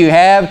is that you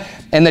have.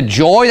 And the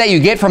joy that you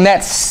get from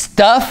that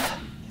stuff,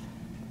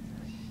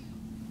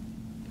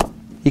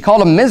 he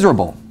called them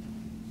miserable.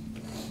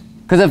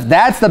 Because if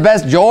that's the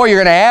best joy you're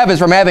going to have is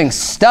from having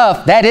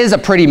stuff, that is a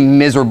pretty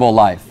miserable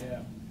life.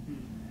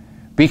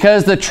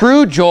 Because the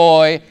true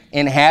joy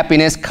and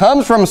happiness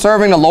comes from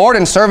serving the Lord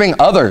and serving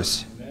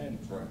others. Amen.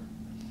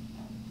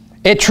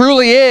 It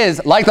truly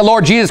is, like the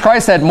Lord Jesus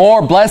Christ said,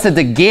 more blessed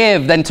to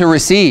give than to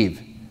receive.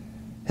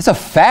 It's a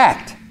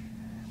fact.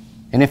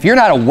 And if you're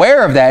not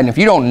aware of that, and if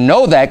you don't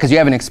know that because you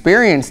haven't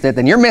experienced it,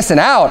 then you're missing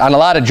out on a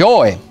lot of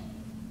joy.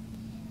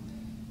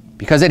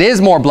 Because it is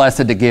more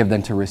blessed to give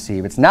than to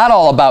receive. It's not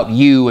all about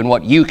you and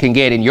what you can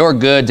get and your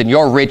goods and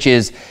your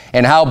riches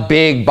and how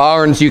big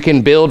barns you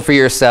can build for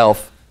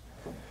yourself.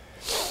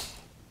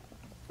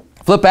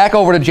 Flip back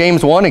over to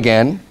James 1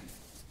 again.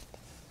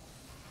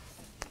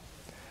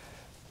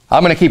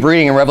 I'm going to keep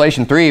reading in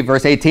Revelation 3,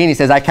 verse 18. He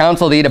says, I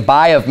counsel thee to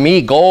buy of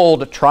me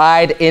gold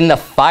tried in the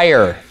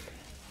fire,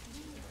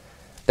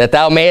 that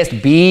thou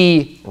mayest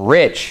be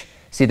rich.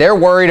 See, they're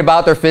worried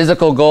about their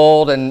physical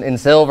gold and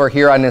silver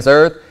here on this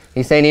earth.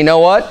 He's saying, you know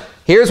what?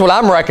 Here's what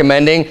I'm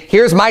recommending.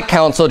 Here's my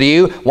counsel to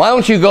you. Why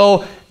don't you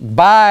go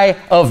buy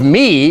of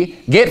me,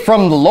 get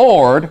from the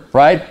Lord,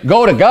 right?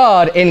 Go to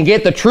God and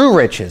get the true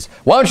riches.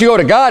 Why don't you go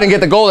to God and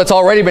get the gold that's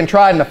already been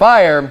tried in the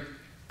fire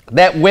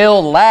that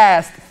will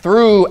last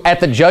through at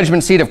the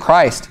judgment seat of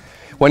Christ.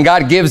 When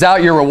God gives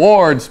out your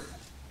rewards,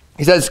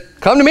 he says,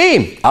 come to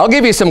me. I'll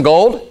give you some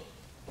gold.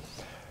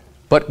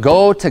 but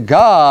go to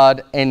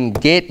God and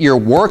get your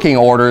working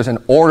orders in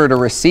order to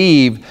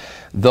receive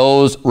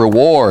those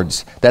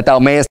rewards, that thou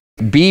mayest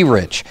be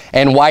rich,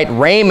 and white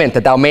raiment,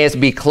 that thou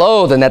mayest be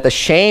clothed, and that the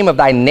shame of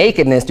thy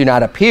nakedness do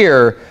not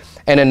appear,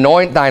 and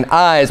anoint thine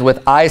eyes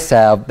with eye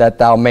salve, that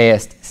thou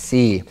mayest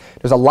see.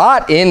 There's a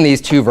lot in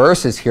these two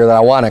verses here that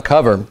I want to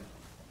cover.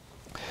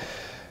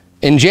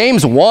 In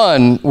James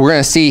 1, we're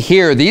going to see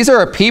here, these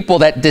are a people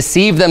that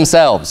deceive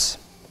themselves.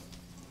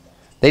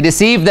 They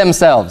deceive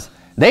themselves.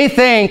 They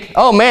think,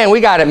 oh man, we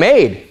got it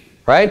made,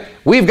 right?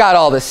 We've got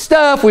all this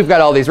stuff, we've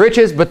got all these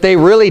riches, but they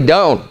really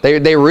don't.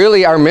 They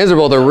really are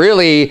miserable. They're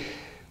really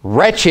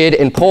wretched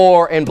and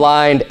poor and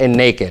blind and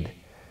naked.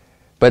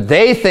 But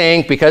they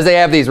think because they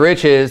have these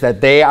riches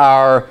that they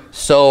are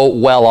so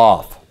well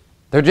off.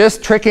 They're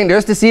just tricking, they're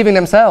just deceiving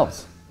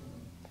themselves.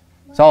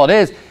 That's all it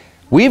is.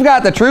 We've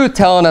got the truth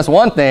telling us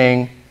one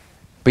thing,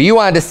 but you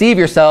want to deceive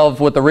yourself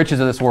with the riches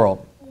of this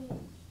world.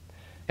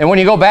 And when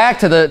you go back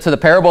to the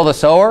parable of the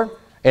sower,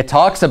 it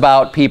talks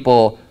about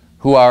people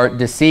who are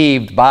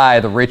deceived by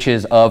the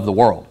riches of the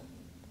world.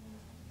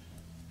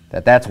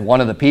 That's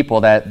one of the people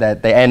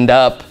that they end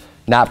up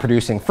not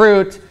producing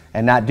fruit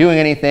and not doing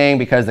anything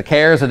because the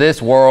cares of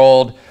this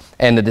world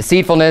and the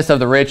deceitfulness of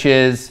the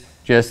riches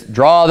just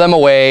draw them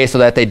away so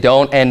that they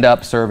don't end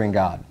up serving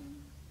God.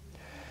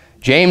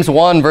 James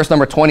 1, verse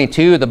number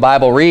 22, the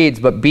Bible reads,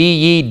 "But be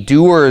ye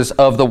doers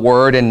of the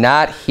word and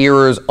not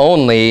hearers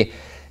only,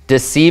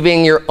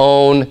 deceiving your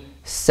own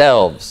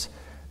selves."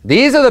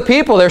 These are the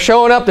people, they're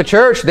showing up to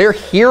church, they're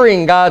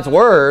hearing God's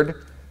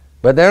word,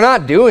 but they're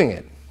not doing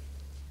it.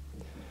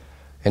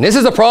 And this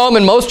is a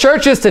problem in most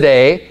churches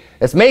today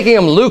that's making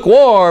them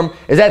lukewarm,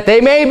 is that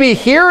they may be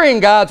hearing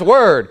God's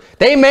word.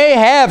 They may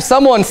have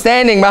someone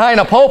standing behind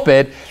a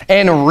pulpit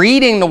and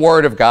reading the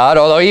word of God,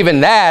 although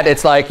even that,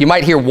 it's like you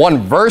might hear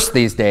one verse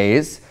these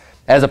days,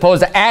 as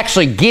opposed to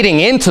actually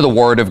getting into the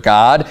word of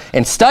God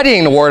and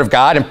studying the word of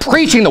God and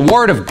preaching the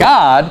word of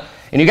God.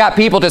 And you got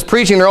people just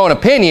preaching their own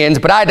opinions,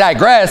 but I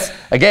digress.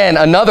 Again,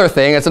 another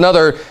thing, it's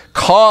another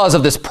cause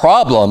of this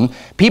problem.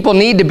 People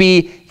need to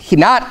be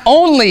not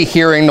only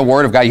hearing the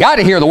word of God. You got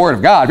to hear the word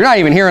of God. If you're not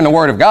even hearing the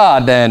word of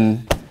God,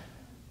 then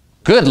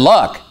good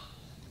luck.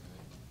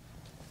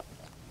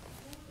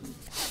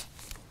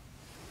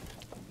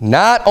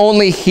 Not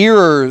only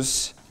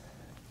hearers,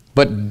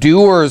 but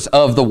doers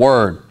of the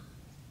word.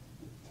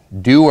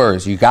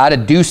 Doers. You got to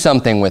do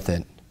something with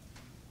it.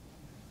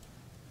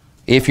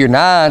 If you're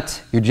not,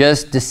 you're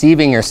just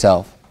deceiving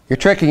yourself. You're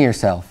tricking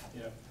yourself.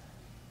 Yeah.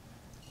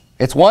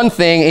 It's one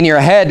thing in your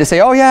head to say,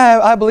 oh yeah,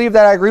 I believe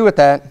that, I agree with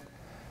that.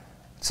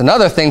 It's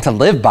another thing to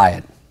live by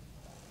it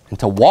and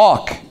to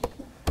walk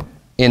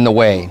in the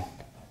way,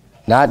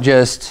 not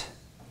just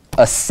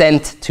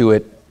assent to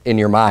it in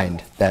your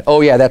mind that, oh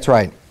yeah, that's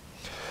right.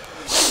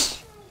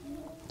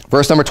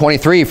 Verse number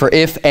 23, "For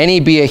if any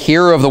be a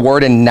hearer of the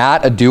word and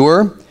not a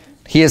doer,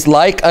 he is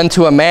like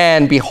unto a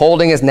man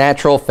beholding his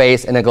natural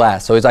face in a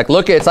glass." So he's like,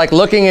 it's like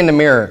looking in the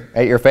mirror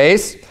at your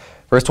face.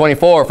 Verse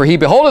 24, "For he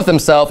beholdeth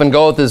himself and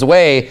goeth his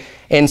way,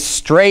 and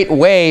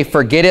straightway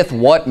forgetteth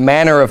what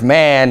manner of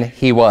man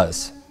he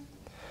was."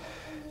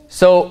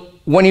 So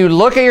when you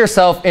look at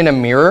yourself in a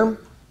mirror,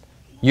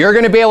 you're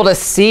going to be able to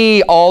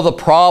see all the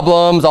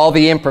problems, all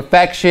the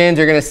imperfections.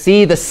 You're going to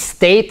see the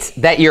state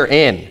that you're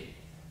in,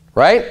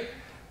 right?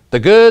 The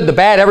good, the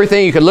bad,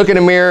 everything. You can look in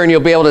a mirror and you'll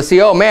be able to see,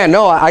 oh man,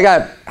 no, I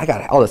got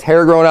all this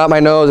hair growing out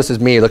my nose. This is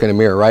me looking in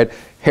the mirror, right?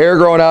 Hair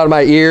growing out of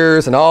my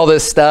ears and all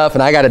this stuff,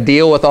 and I got to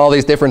deal with all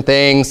these different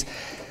things.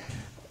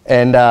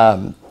 And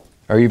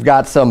or you've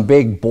got some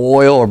big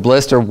boil or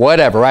blister,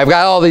 whatever. I've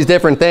got all these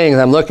different things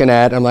I'm looking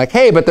at. I'm like,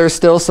 hey, but there's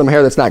still some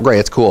hair that's not great.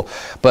 It's cool.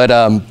 But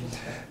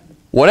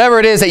whatever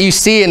it is that you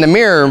see in the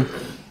mirror,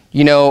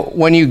 you know,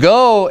 when you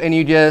go and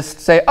you just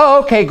say,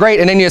 oh, okay,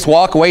 great, and then you just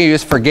walk away, you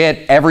just forget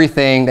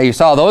everything that you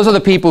saw. Those are the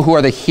people who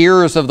are the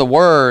hearers of the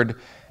word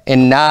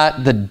and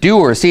not the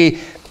doers. See,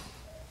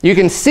 you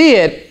can see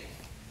it,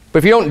 but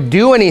if you don't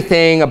do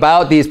anything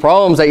about these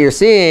problems that you're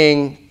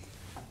seeing,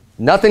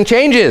 nothing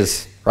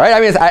changes, right? I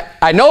mean,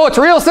 I know it's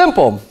real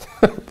simple.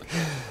 But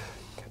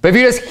if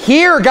you just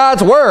hear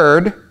God's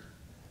word,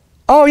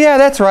 oh, yeah,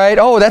 that's right.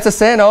 Oh, that's a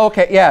sin. Oh,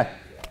 okay, yeah.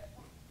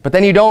 But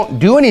then you don't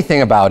do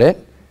anything about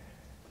it.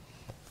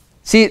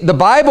 See, the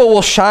Bible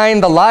will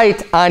shine the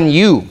light on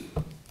you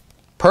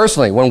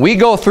personally. When we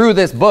go through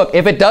this book,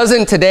 if it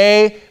doesn't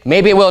today,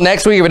 maybe it will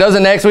next week. If it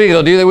doesn't next week,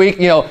 it'll do the week.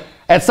 You know,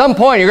 at some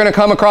point, you're going to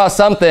come across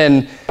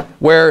something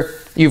where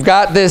you've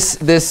got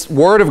this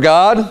Word of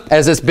God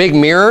as this big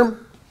mirror.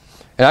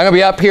 And I'm going to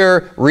be up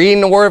here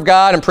reading the Word of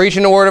God and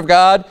preaching the Word of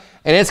God.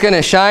 And it's going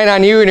to shine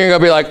on you, and you're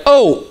going to be like,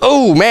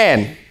 oh,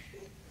 man.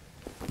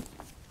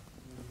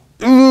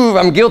 Ooh,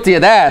 I'm guilty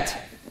of that.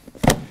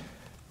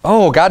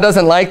 Oh, God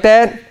doesn't like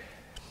that?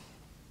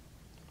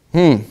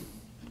 And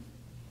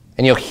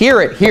you'll hear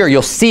it here,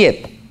 you'll see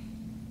it,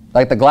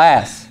 like the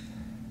glass.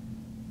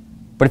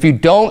 But if you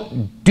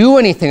don't do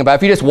anything about it,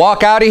 if you just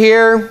walk out of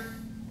here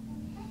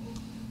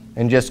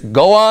and just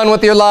go on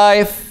with your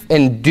life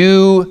and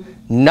do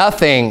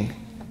nothing,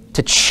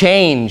 to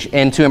change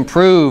and to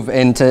improve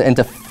and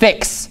to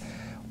fix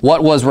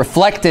what was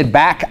reflected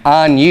back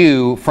on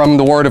you from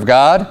the Word of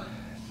God,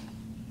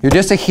 you're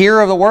just a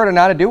hearer of the Word and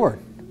not a doer.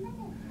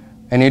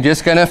 And you're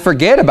just going to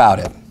forget about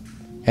it.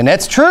 And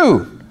that's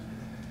true.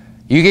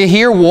 You can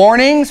hear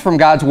warnings from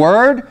God's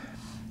Word,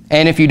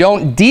 and if you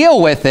don't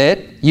deal with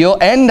it, you'll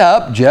end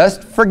up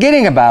just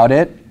forgetting about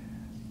it.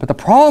 But the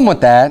problem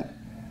with that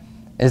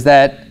is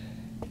that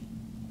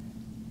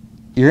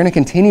you're going to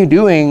continue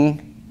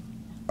doing,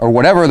 or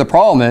whatever the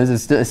problem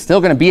is, it's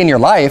still going to be in your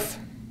life.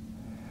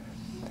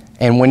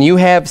 And when you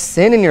have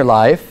sin in your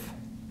life,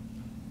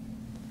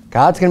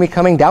 God's going to be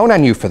coming down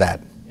on you for that.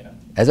 Yeah.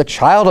 As a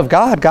child of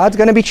God, God's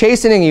going to be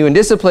chastening you and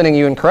disciplining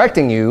you and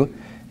correcting you.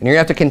 And you're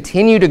going to have to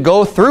continue to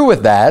go through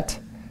with that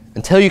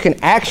until you can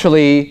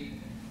actually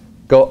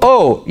go,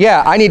 oh,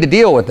 yeah, I need to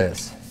deal with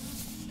this.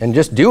 And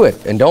just do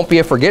it. And don't be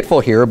a forgetful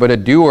hearer, but a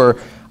doer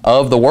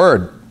of the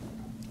word.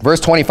 Verse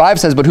 25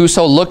 says, but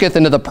whoso looketh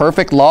into the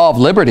perfect law of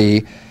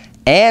liberty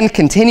and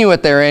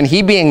continueth therein,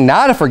 he being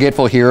not a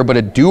forgetful hearer, but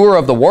a doer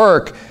of the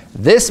work,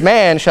 this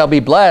man shall be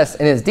blessed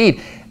in his deed.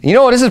 You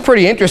know, this is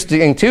pretty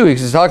interesting too,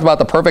 because he talks about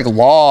the perfect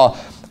law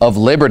of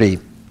liberty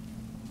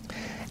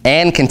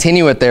and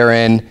continueth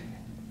therein.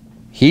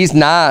 He's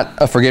not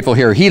a forgetful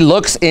hearer. He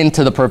looks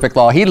into the perfect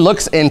law. He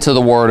looks into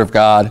the word of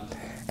God,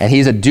 and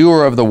he's a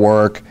doer of the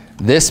work.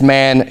 This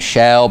man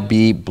shall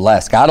be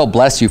blessed. God will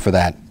bless you for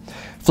that.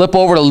 Flip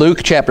over to Luke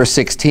chapter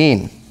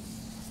 16.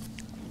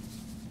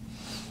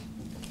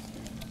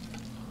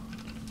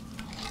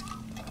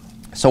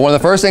 So one of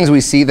the first things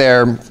we see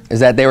there is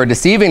that they were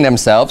deceiving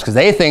themselves because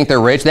they think they're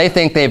rich. They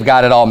think they've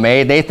got it all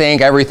made. They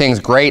think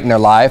everything's great in their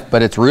life,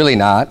 but it's really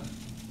not.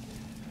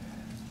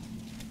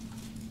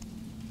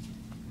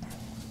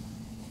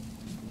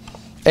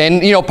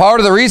 And, you know, part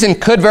of the reason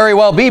could very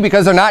well be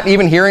because they're not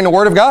even hearing the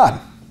Word of God.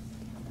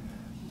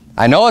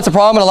 I know it's a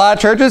problem in a lot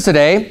of churches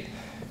today.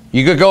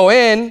 You could go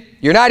in,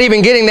 you're not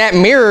even getting that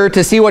mirror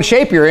to see what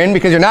shape you're in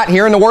because you're not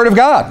hearing the Word of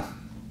God.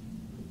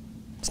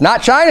 It's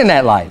not shining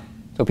that light.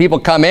 So people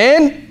come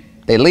in,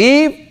 they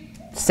leave,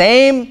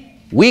 same,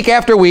 week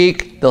after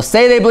week. They'll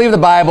say they believe the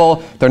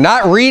Bible. They're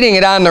not reading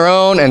it on their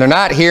own, and they're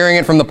not hearing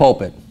it from the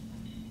pulpit.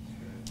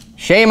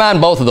 Shame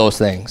on both of those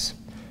things.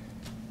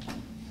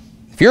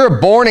 If you're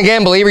a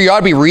born-again believer, you ought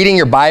to be reading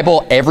your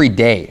Bible every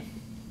day.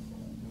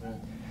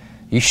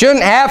 You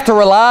shouldn't have to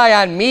rely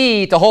on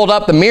me to hold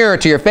up the mirror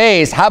to your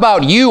face. How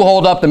about you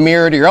hold up the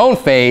mirror to your own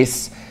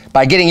face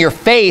by getting your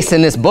face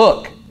in this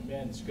book?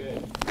 Amen. It's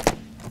good.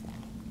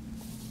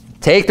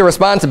 Take the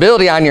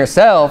responsibility on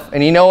yourself,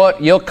 and you know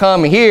what? You'll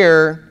come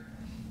here,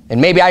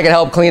 and maybe I can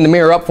help clean the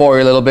mirror up for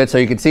you a little bit so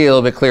you can see a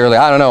little bit clearly.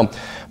 I don't know.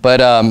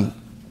 But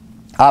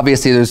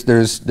obviously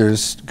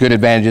there's good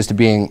advantages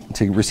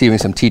to receiving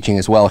some teaching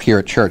as well here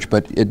at church.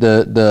 But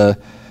the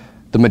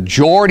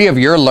majority of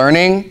your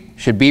learning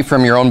should be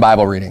from your own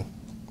Bible reading.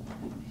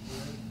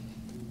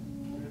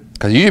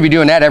 Because you should be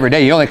doing that every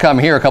day. You only come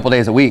here a couple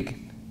days a week,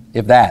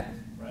 if that.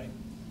 Right.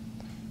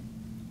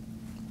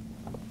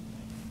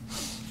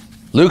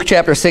 Luke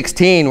chapter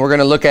 16, we're going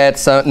to look at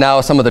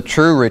some of the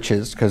true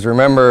riches. Because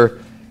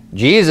remember,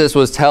 Jesus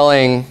was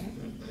telling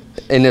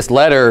in this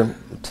letter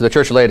to the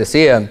church of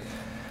Laodicea,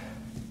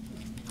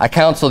 I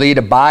counsel thee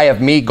to buy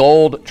of me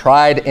gold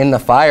tried in the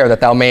fire,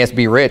 that thou mayest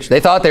be rich. They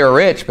thought they were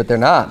rich, but they're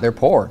not. They're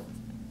poor.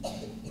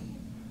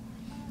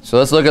 So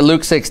let's look at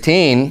Luke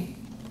 16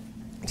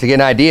 to get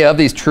an idea of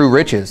these true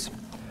riches.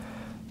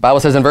 The Bible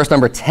says in verse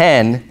number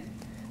 10,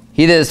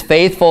 he that is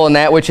faithful in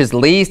that which is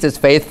least is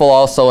faithful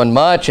also in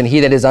much, and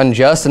he that is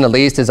unjust in the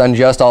least is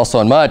unjust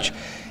also in much.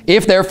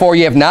 If therefore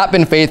ye have not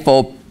been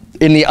faithful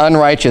in the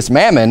unrighteous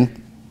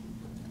mammon,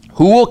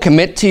 who will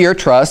commit to your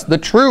trust the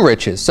true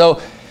riches?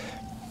 So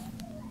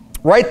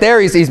right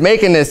there, he's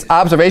making this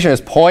observation, this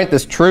point,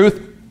 this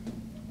truth,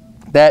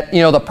 that,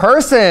 you know, the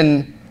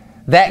person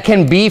that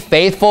can be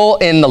faithful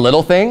in the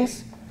little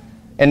things,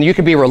 and you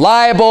can be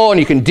reliable, and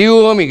you can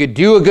do them, you can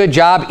do a good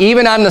job,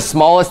 even on the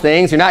smallest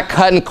things. You're not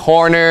cutting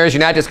corners.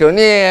 You're not just going,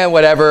 yeah,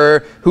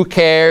 whatever, who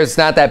cares, it's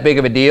not that big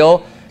of a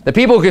deal. The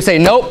people who can say,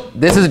 nope,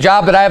 this is a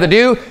job that I have to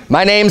do,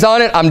 my name's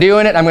on it, I'm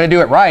doing it, I'm going to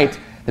do it right.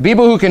 The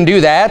people who can do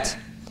that,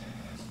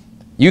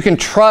 you can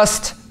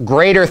trust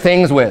greater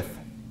things with.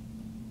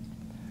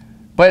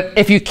 But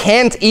if you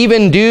can't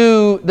even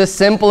do the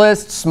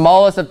simplest,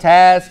 smallest of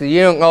tasks,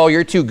 you don't know,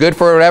 you're too good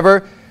for it or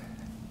whatever,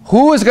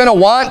 who is going to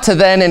want to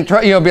then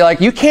be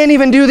like, you can't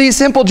even do these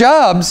simple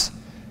jobs.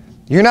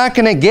 You're not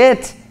going to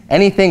get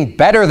anything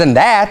better than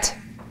that.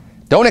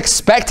 Don't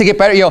expect to get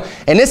better.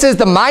 And this is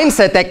the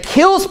mindset that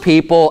kills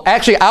people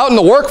actually out in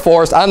the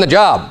workforce on the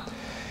job.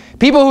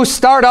 People who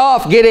start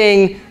off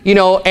getting,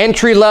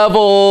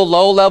 entry-level,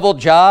 low-level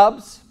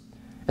jobs,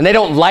 and they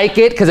don't like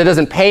it because it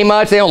doesn't pay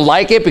much. They don't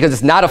like it because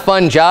it's not a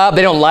fun job.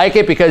 They don't like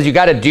it because you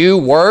got to do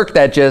work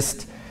that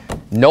just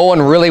no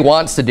one really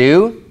wants to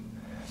do.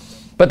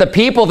 But the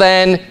people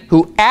then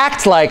who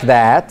act like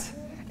that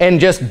and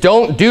just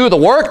don't do the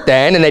work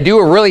then, and they do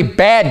a really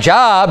bad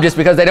job just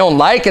because they don't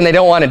like and they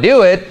don't want to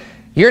do it,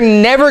 you're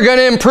never going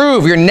to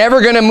improve. You're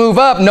never going to move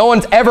up. No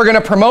one's ever going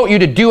to promote you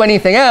to do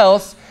anything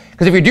else.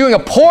 Because if you're doing a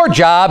poor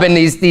job in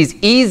these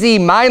easy,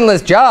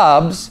 mindless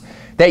jobs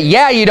that,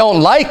 yeah, you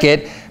don't like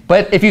it,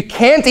 but if you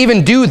can't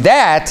even do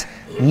that,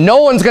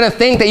 no one's going to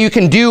think that you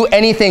can do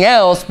anything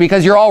else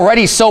because you're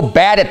already so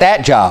bad at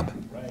that job.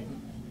 Right.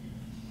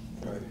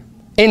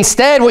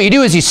 Instead, what you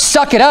do is you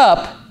suck it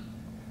up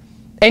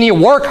and you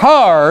work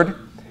hard,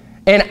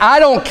 and I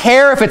don't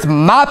care if it's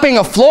mopping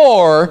a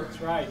floor.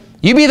 That's right.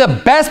 You be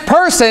the best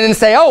person and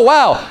say, oh,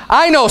 wow,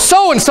 I know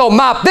so-and-so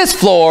mopped this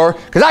floor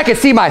because I could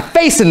see my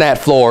face in that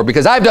floor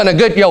because I've done a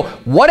good,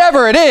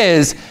 whatever it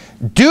is,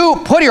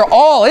 put your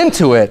all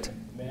into it.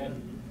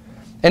 Amen.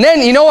 And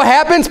then you know what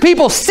happens?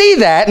 People see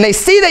that, and they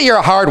see that you're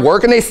a hard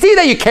worker, and they see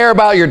that you care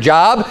about your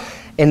job,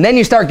 and then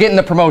you start getting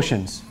the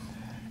promotions.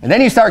 And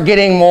then you start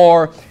getting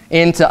more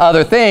into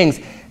other things.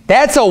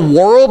 That's a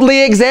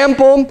worldly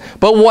example,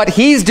 but what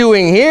he's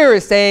doing here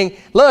is saying,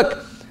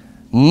 look,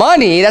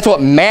 money, that's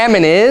what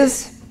mammon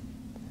is.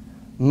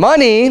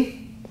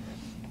 Money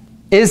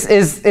is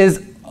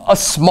a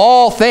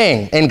small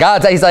thing. And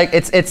he's like,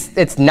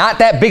 it's not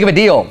that big of a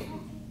deal.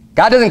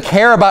 God doesn't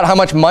care about how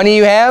much money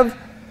you have.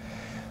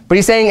 But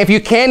he's saying if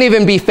you can't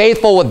even be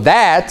faithful with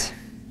that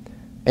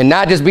and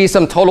not just be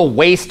some total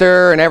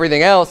waster and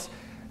everything else,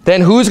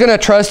 then who's going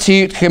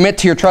to commit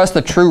to your trust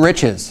the true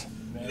riches?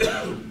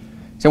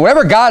 So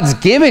whatever God's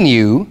given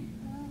you,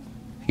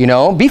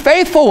 be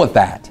faithful with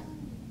that.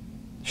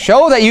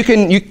 Show that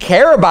you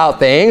care about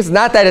things.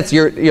 Not that it's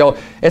you're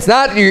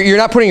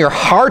not putting your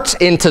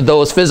heart into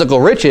those physical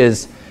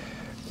riches,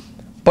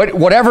 but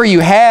whatever you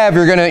have,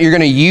 you're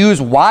gonna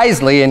use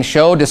wisely and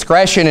show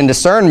discretion and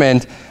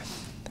discernment,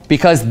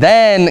 because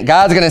then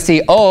God's gonna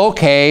see, oh,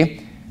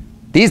 okay,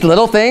 these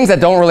little things that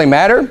don't really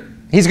matter,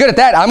 he's good at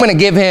that. I'm gonna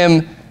give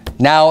him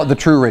now the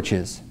true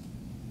riches.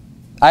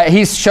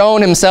 He's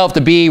shown himself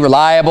to be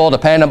reliable,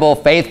 dependable,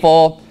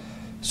 faithful.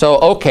 So,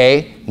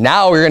 okay,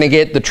 now we're going to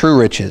get the true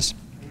riches.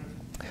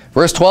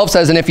 Verse 12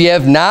 says, and if you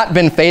have not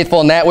been faithful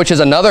in that which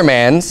is another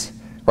man's,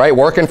 right,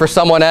 working for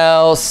someone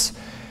else,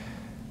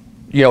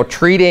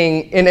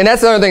 treating, and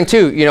that's another thing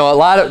too,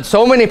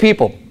 so many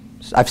people,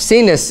 I've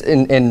seen this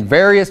in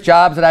various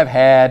jobs that I've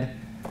had,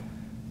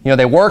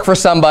 they work for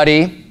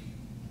somebody,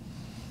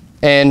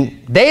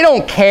 and they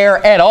don't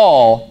care at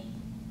all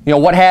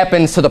what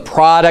happens to the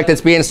product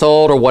that's being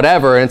sold or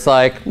whatever. And it's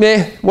like,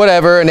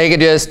 whatever. And they could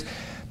just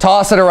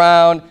toss it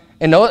around.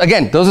 And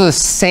those are the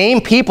same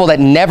people that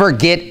never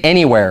get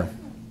anywhere.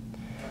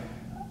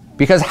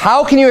 Because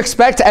how can you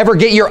expect to ever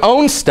get your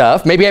own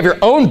stuff, maybe have your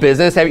own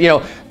business, have,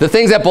 the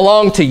things that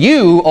belong to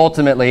you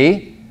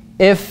ultimately,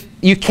 if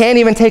you can't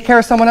even take care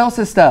of someone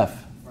else's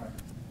stuff?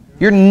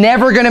 You're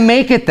never going to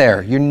make it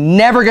there. You're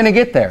never going to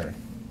get there.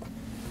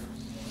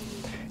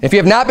 If you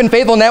have not been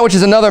faithful in that which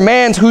is another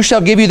man's, who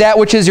shall give you that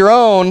which is your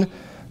own?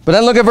 But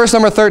then look at verse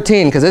number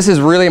 13, because this is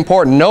really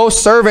important. No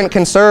servant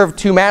can serve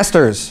two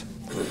masters.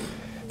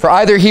 For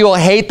either he will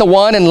hate the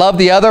one and love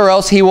the other, or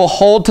else he will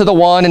hold to the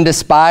one and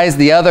despise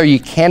the other. You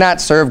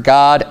cannot serve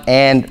God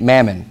and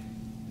mammon.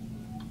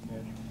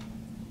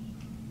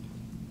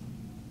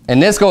 And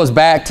this goes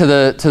back to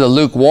the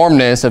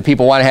lukewarmness of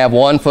people want to have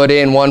one foot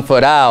in, one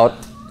foot out.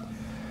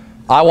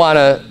 I want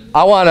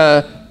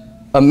to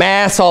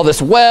amass all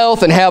this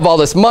wealth and have all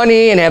this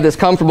money and have this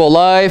comfortable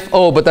life.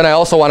 Oh, but then I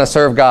also want to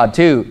serve God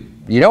too.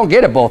 You don't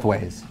get it both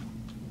ways.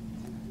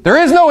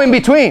 There is no in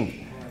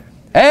between.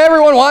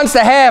 Everyone wants to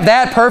have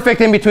that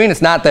perfect in between.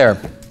 It's not there.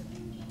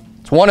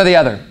 It's one or the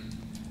other.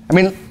 I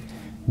mean,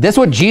 this is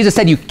what Jesus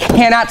said. You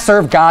cannot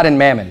serve God and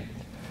mammon.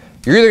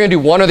 You're either going to do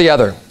one or the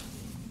other.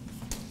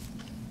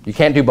 You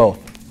can't do both.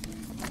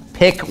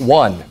 Pick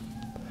one.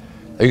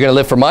 Are you going to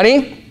live for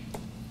money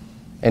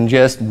and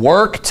just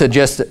work to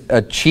just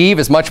achieve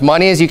as much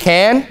money as you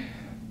can,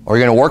 or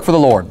you're going to work for the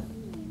Lord?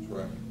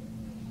 Right.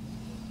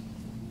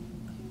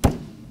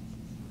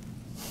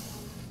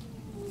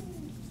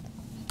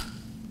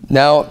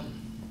 Now,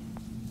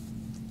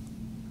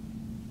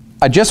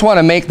 I just want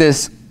to make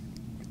this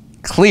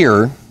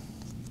clear.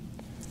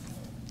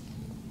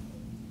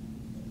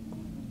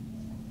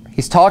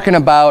 He's talking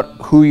about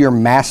who your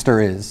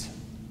master is,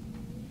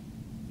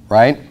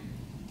 right?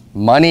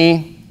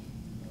 Money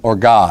or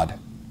God.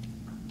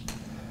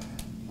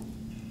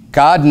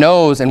 God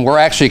knows, and we're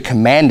actually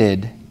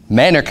commanded,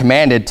 men are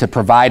commanded to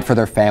provide for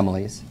their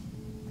families.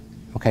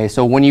 Okay,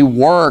 so when you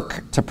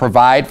work to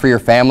provide for your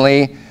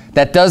family,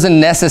 that doesn't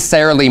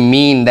necessarily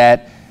mean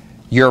that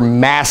your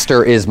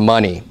master is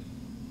money,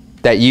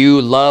 that you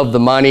love the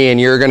money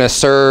and you're going to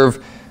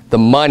serve the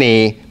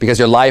money because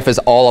your life is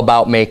all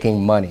about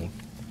making money.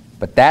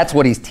 But that's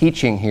what he's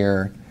teaching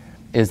here,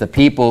 is the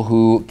people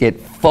who get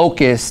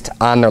focused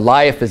on their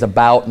life is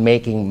about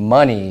making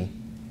money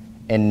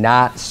and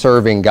not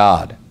serving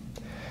God.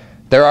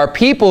 There are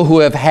people who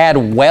have had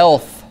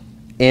wealth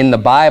in the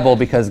Bible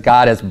because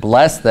God has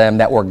blessed them,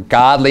 that were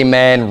godly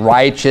men,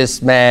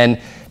 righteous men,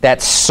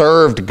 that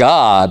served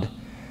God.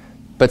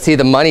 But see,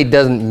 the money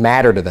doesn't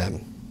matter to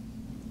them.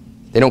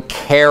 They don't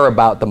care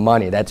about the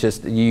money. That's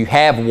just, you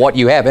have what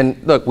you have.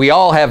 And look, we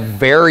all have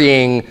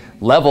varying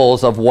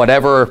levels of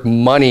whatever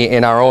money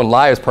in our own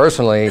lives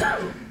personally,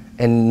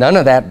 and none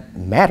of that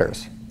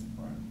matters.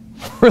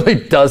 It really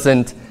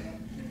doesn't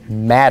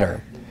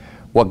matter.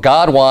 What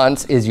God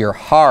wants is your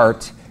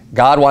heart.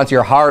 God wants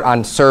your heart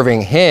on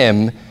serving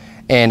Him,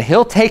 and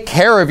He'll take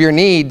care of your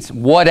needs,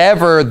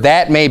 whatever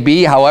that may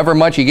be, however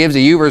much He gives to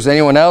you versus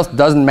anyone else,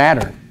 doesn't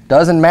matter.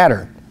 Doesn't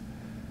matter.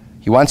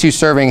 He wants you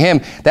serving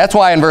Him. That's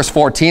why in verse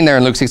 14 there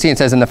in Luke 16 it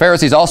says, and the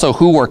Pharisees also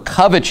who were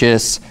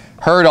covetous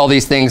heard all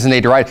these things and they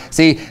derided.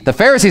 See, the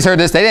Pharisees heard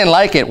this, they didn't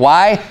like it.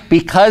 Why?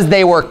 Because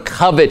they were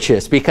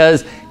covetous.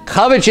 Because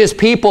covetous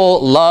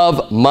people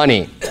love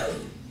money.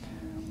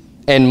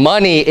 And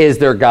money is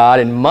their God,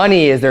 and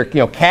money is their,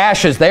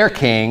 cash is their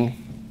king.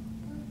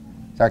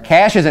 Our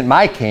cash isn't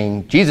my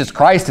king. Jesus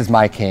Christ is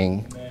my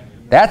king.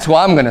 That's who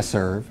I'm going to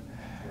serve.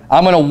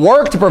 I'm going to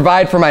work to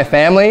provide for my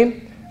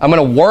family. I'm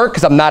going to work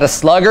because I'm not a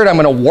sluggard. I'm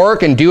going to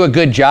work and do a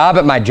good job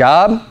at my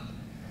job.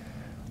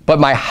 But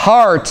my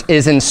heart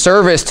is in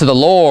service to the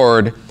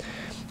Lord.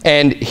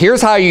 And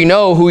here's how you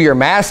know who your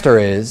master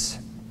is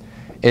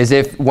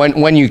if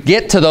when you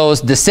get to those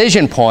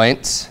decision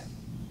points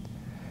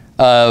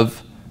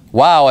of,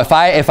 wow, if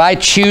I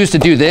choose to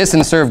do this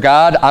and serve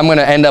God, I'm going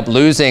to end up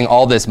losing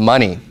all this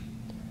money.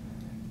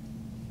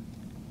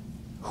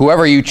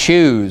 Whoever you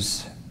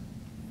choose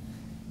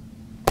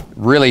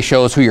really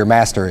shows who your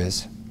master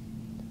is.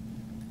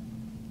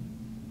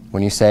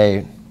 When you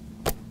say,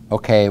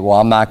 okay, well,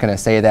 I'm not going to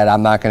say that,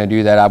 I'm not going to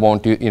do that, I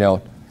won't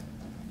do,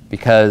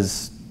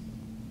 because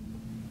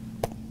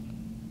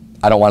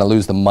I don't want to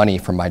lose the money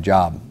from my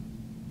job.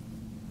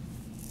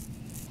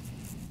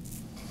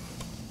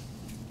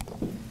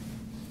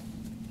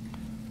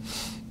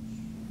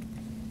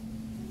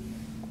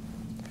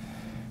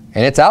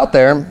 And it's out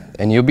there,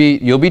 and you'll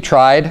be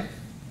tried.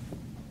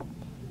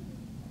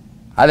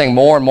 I think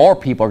more and more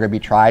people are going to be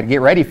tried. Get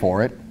ready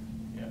for it.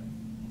 Yeah.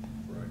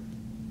 Right.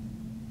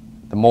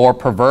 The more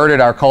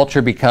perverted our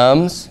culture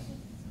becomes,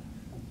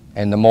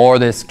 and the more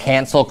this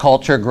cancel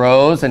culture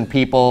grows, and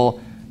people,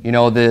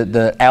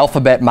 the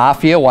alphabet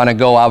mafia want to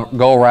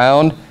go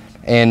around,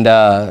 and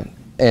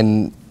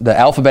the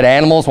alphabet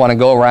animals want to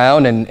go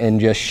around and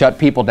just shut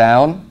people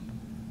down,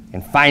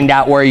 and find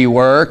out where you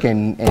work,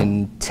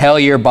 and tell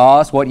your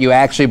boss what you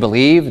actually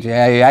believe.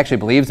 Yeah, you actually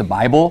believe the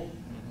Bible.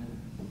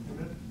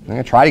 They're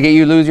going to try to get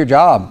you to lose your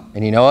job.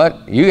 And you know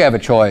what? You have a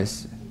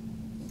choice.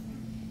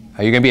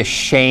 Are you going to be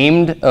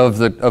ashamed of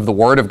the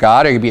Word of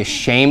God? Are you going to be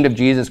ashamed of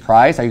Jesus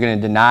Christ? Are you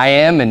going to deny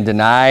Him and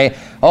deny,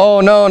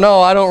 oh,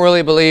 no, I don't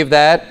really believe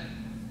that?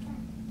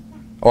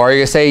 Or are you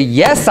going to say,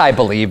 yes, I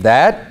believe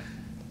that.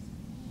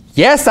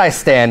 Yes, I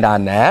stand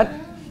on that.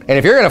 And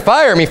if you're going to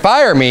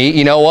fire me,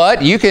 you know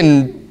what? You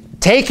can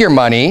take your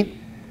money.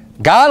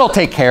 God will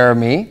take care of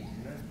me.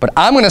 But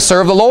I'm going to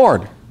serve the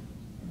Lord.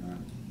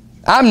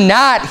 I'm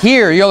not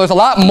here. There's a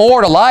lot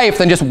more to life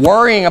than just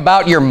worrying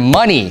about your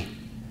money.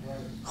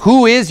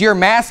 Who is your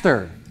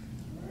master?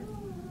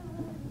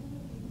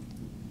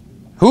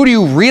 Who do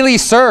you really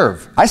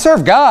serve? I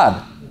serve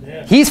God.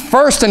 He's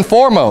first and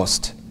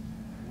foremost.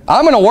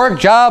 I'm going to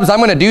work jobs. I'm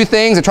going to do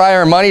things to try to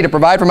earn money to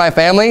provide for my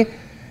family.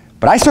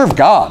 But I serve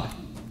God.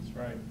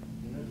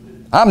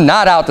 I'm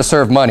not out to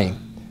serve money.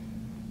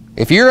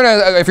 If you're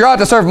out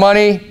to serve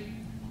money,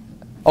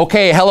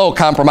 okay, hello,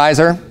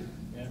 compromiser.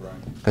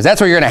 Because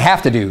that's what you're going to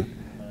have to do.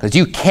 Because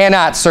you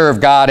cannot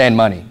serve God and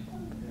money.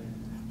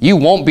 You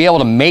won't be able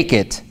to make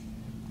it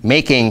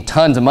making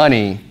tons of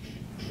money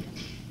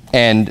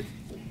and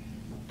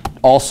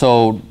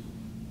also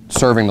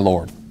serving the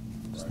Lord.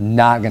 It's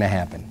not going to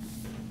happen.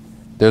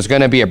 There's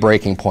going to be a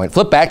breaking point.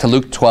 Flip back to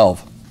Luke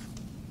 12.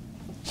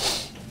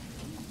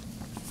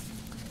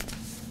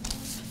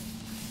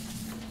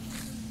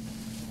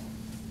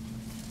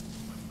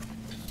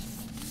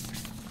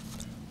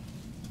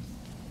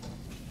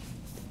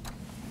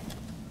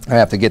 I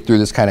have to get through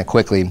this kind of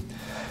quickly.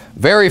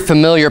 Very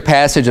familiar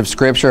passage of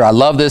Scripture. I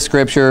love this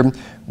Scripture.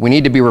 We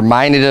need to be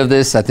reminded of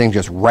this, I think,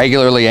 just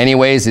regularly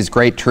anyways, these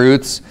great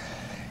truths.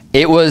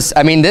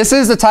 This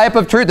is the type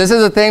of truth. This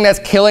is the thing that's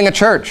killing a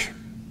church.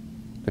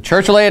 The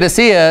church of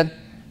Laodicea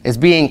is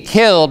being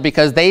killed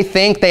because they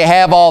think they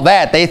have all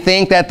that. They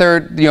think that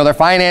their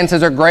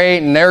finances are great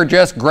and they're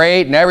just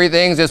great and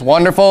everything's just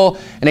wonderful,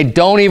 and they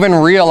don't even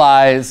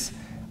realize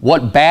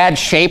what bad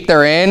shape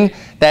they're in,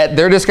 that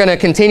they're just going to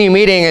continue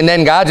meeting and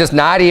then God's just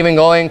not even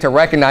going to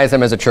recognize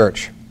them as a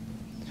church.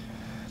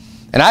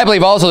 And I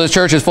believe also this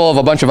church is full of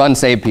a bunch of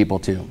unsaved people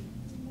too.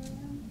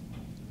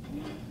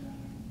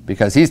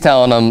 Because he's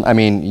telling them,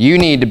 you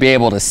need to be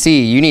able to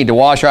see. You need to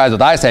wash your eyes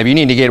with eye salve. You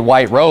need to get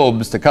white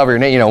robes to cover your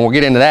name. We'll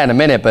get into that in a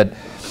minute, but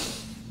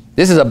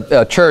this is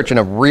a church in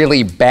a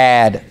really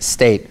bad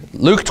state.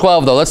 Luke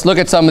 12, though, let's look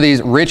at some of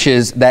these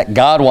riches that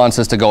God wants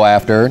us to go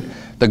after.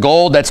 The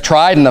gold that's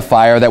tried in the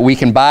fire that we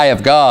can buy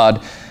of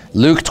God.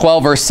 Luke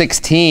 12, verse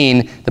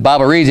 16, the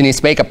Bible reads, and he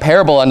spake a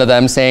parable unto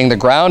them, saying, the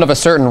ground of a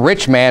certain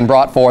rich man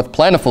brought forth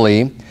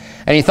plentifully.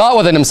 And he thought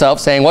within himself,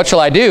 saying, what shall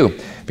I do?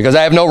 because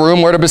I have no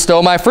room where to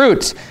bestow my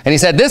fruits. And he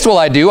said, this will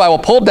I do. I will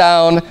pull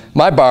down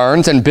my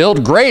barns and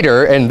build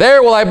greater, and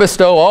there will I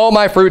bestow all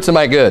my fruits and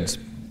my goods.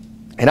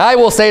 And I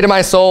will say to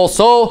my soul,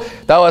 soul,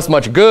 thou hast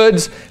much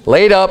goods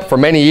laid up for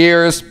many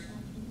years.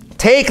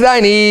 Take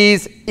thine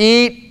ease,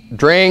 eat,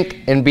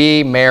 drink, and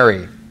be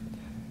merry.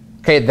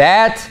 Okay,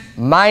 that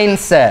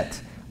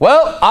mindset.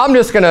 Well, I'm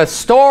just going to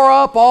store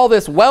up all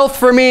this wealth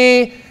for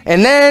me,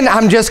 and then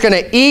I'm just going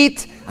to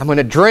eat, I'm going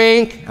to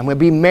drink, I'm going to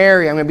be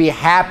merry, I'm going to be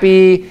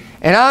happy,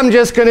 and I'm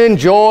just going to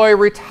enjoy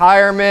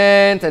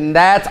retirement, and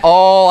that's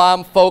all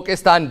I'm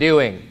focused on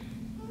doing.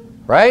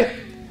 Right?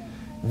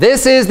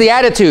 This is the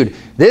attitude.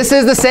 This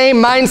is the same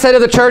mindset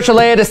of the church of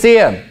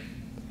Laodicea.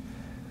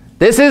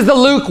 This is the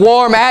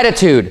lukewarm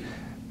attitude.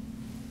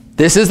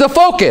 This is the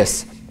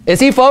focus. Is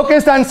he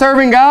focused on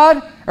serving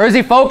God? Or is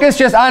he focused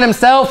just on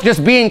himself,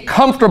 just being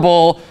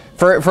comfortable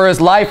for his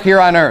life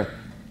here on earth?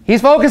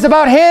 He's focused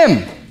about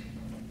him.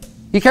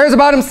 He cares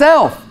about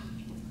himself.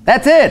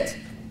 That's it.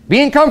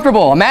 Being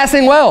comfortable,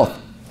 amassing wealth.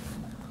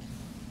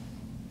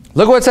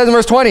 Look what it says in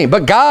verse 20.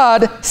 But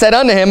God said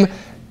unto him,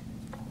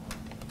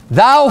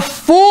 thou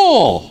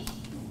fool.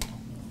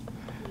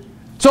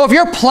 So if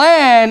your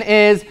plan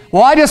is,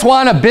 well, I just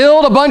want to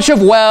build a bunch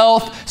of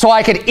wealth so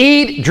I could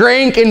eat,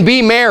 drink, and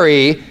be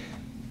merry,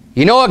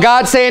 you know what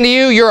God's saying to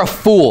you? You're a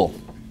fool.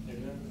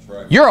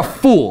 You're a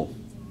fool.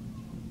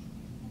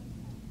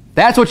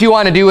 That's what you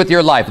want to do with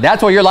your life.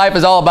 That's what your life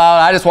is all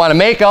about. I just want to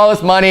make all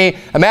this money,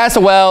 amass a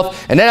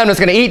wealth, and then I'm just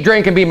going to eat,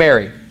 drink, and be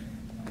merry.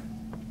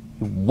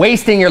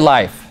 Wasting your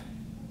life.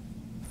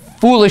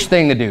 Foolish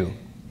thing to do.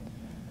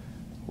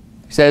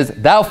 He says,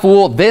 thou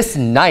fool, this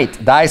night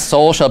thy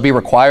soul shall be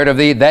required of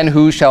thee. Then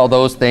who shall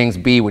those things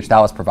be which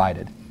thou hast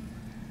provided?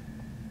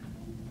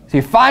 So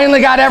you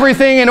finally got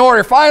everything in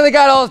order, finally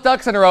got all those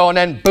ducks in a row, and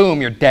then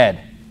boom, you're dead.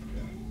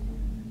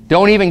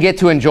 Don't even get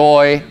to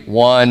enjoy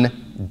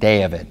one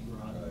day of it.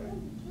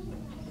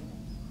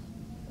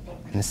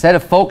 Instead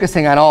of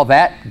focusing on all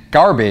that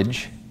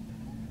garbage,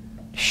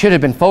 you should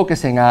have been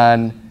focusing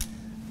on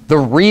the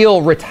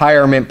real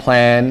retirement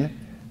plan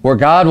where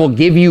God will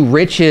give you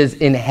riches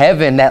in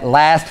heaven that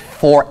last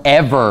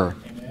forever.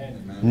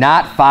 Amen.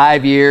 Not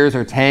 5 years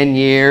or 10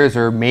 years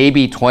or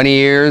maybe 20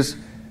 years,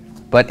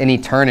 but an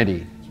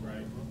eternity.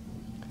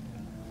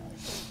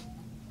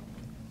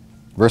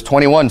 Verse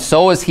 21,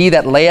 so is he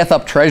that layeth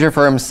up treasure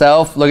for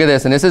himself, look at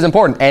this, and this is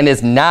important, and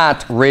is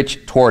not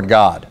rich toward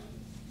God.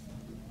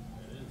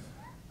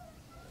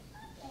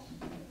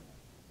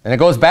 And it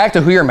goes back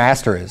to who your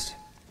master is.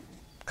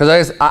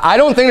 Because I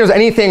don't think there's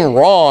anything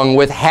wrong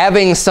with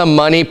having some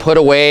money put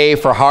away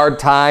for hard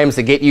times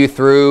to get you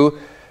through.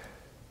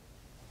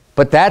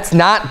 But that's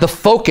not the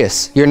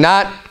focus. You're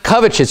not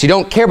covetous. You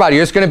don't care about it.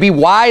 You're just going to be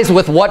wise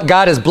with what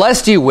God has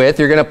blessed you with.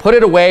 You're going to put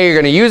it away. You're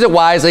going to use it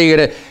wisely. You're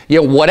going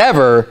to,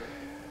 whatever.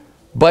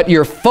 But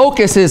your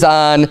focus is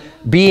on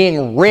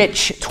being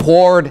rich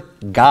toward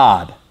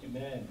God.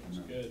 Amen. That's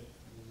good.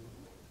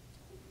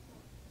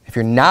 If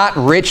you're not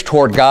rich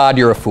toward God,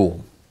 you're a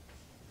fool.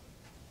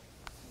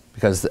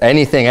 Because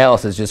anything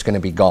else is just going to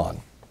be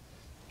gone.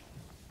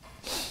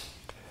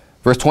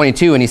 Verse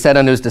 22, and he said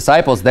unto his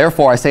disciples,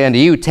 therefore I say unto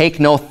you, take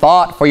no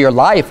thought for your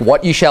life,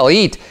 what you shall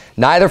eat,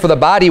 neither for the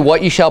body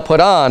what you shall put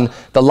on.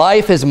 The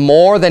life is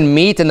more than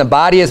meat, and the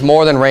body is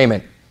more than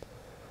raiment.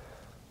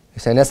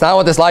 He's saying that's not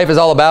what this life is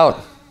all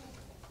about.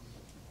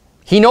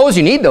 He knows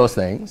you need those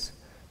things.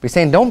 But he's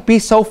saying don't be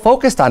so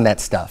focused on that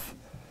stuff.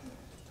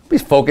 Don't be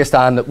focused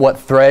on what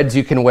threads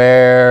you can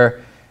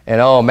wear.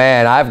 And oh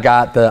man, I've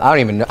got the, I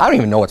don't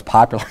even know what's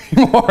popular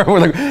anymore.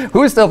 Like,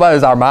 who still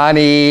buys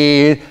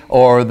Armani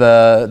or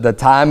the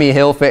Tommy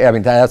Hilfiger? I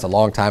mean, that's a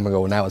long time ago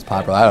when that was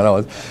popular. I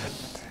don't know.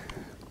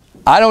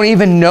 I don't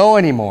even know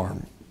anymore.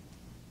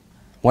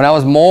 When I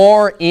was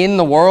more in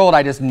the world,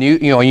 I just knew,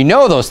 you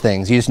know those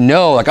things. You just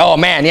know, like, oh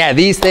man, yeah,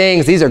 these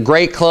things, these are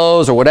great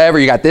clothes or whatever.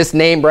 You got this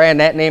name brand,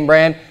 that name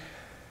brand.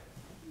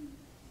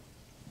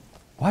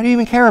 Why do you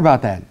even care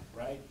about that?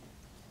 Right.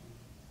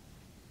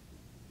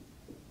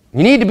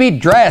 You need to be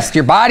dressed.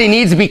 Your body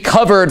needs to be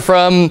covered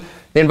from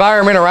the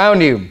environment around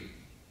you.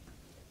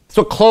 That's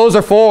what clothes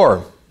are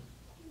for.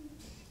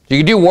 You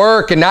can do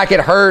work and not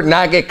get hurt,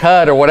 not get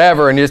cut or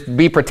whatever, and just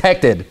be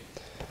protected.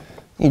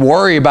 Don't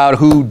worry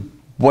about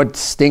what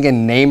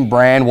stinking name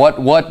brand,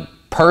 what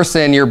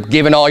person you're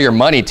giving all your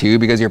money to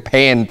because you're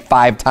paying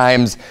 5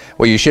 times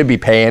what you should be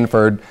paying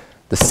for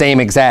the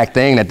same exact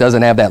thing that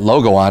doesn't have that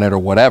logo on it or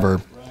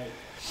whatever. Right.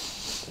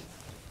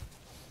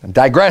 I'm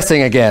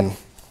digressing again.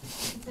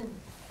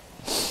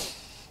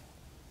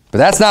 But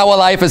that's not what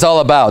life is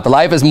all about. The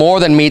life is more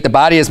than meat. The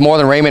body is more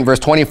than raiment. Verse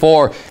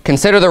 24,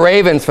 consider the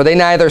ravens, for they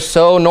neither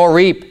sow nor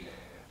reap,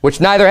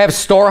 which neither have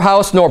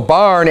storehouse nor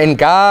barn, and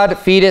God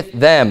feedeth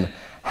them.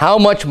 How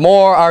much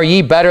more are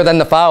ye better than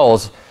the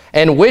fowls?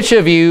 And which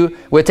of you,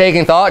 with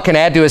taking thought, can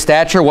add to his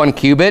stature 1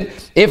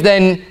 cubit?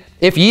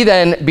 If ye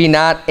then be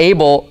not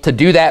able to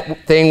do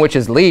that thing which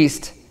is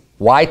least,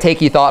 why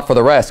take ye thought for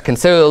the rest?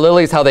 Consider the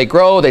lilies, how they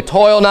grow. They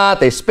toil not,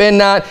 they spin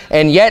not.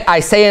 And yet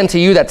I say unto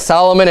you that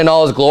Solomon in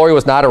all his glory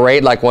was not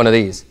arrayed like one of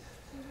these.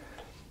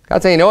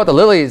 God's saying, you know what? The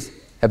lilies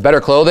have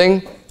better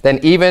clothing than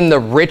even the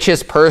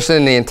richest person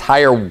in the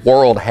entire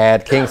world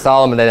had. King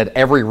Solomon, that had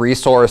every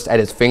resource at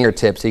his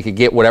fingertips. He could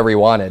get whatever he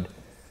wanted.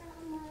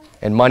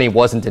 And money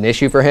wasn't an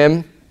issue for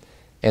him.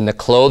 And the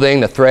clothing,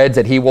 the threads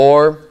that he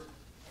wore,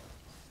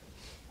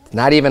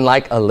 not even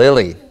like a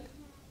lily.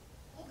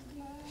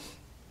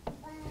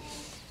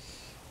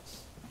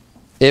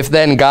 If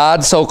then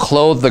God so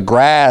clothe the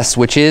grass,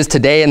 which is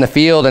today in the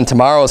field and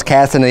tomorrow is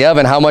cast into the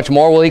oven, how much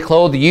more will he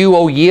clothe you,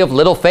 O ye of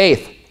little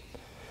faith?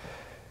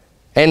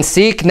 And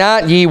seek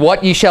not ye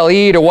what ye shall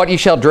eat or what ye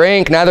shall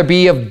drink, neither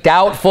be of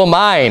doubtful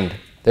mind.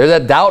 There's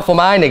that doubtful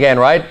mind again,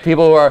 right?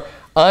 People who are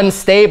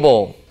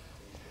unstable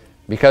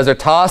because they're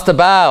tossed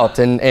about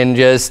and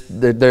just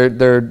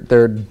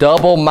they're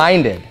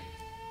double-minded.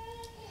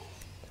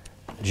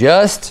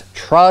 Just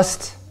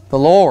trust the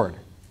Lord.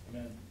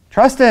 Amen.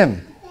 Trust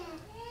him.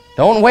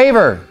 Don't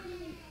waver.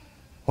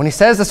 When he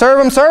says to serve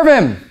him, serve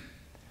him.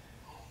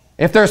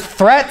 If there's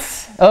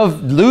threats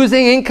of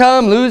losing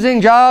income,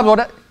 losing jobs,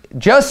 whatever,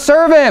 just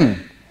serve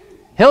him.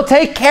 He'll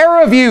take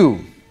care of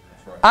you.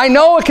 I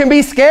know it can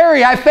be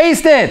scary. I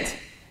faced it.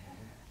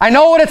 I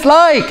know what it's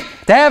like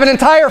to have an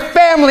entire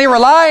family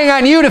relying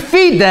on you to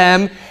feed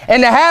them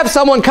and to have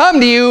someone come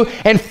to you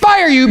and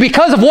fire you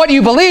because of what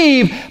you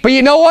believe. But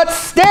you know what?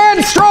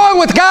 Stand strong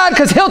with God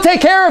because he'll take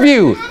care of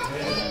you.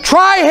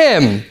 Try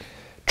him.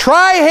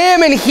 Try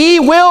him and he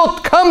will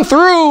come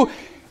through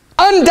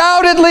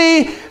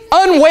undoubtedly,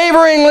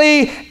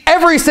 unwaveringly,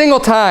 every single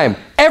time.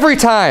 Every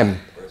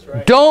time.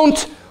 Right.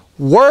 Don't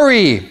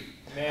worry.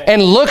 Amen.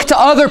 And look to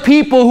other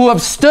people who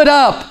have stood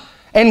up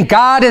and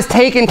God has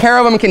taken care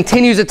of them and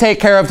continues to take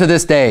care of to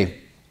this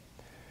day.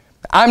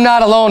 I'm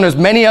not alone. There's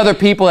many other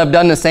people that have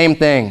done the same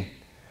thing. And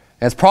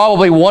it's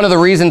probably one of the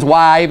reasons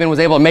why I even was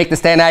able to make the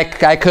stand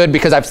I could,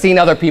 because I've seen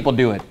other people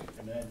do it.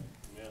 Amen.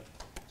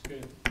 That's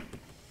good.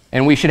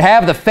 And we should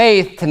have the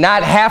faith to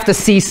not have to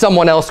see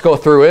someone else go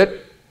through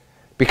it,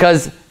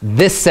 because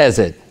this says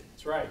it.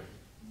 That's right.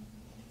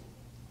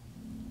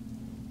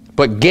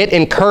 But get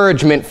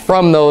encouragement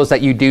from those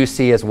that you do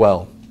see as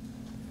well.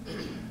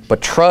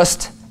 But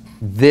trust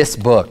this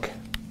book.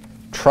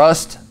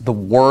 Trust the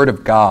Word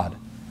of God.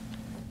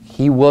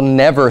 He will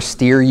never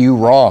steer you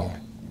wrong.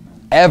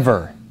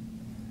 Ever.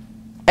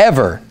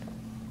 Ever.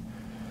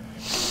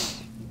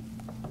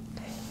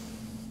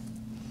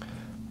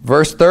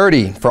 Verse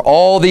 30, for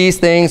all these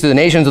things do the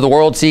nations of the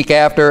world seek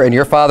after, and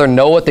your Father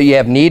knoweth that ye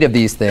have need of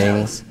these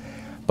things.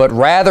 But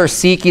rather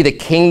seek ye the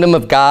kingdom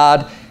of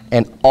God,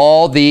 and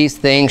all these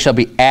things shall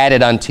be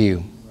added unto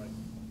you.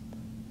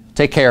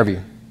 Take care of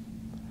you.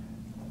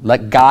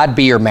 Let God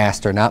be your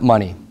master, not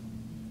money.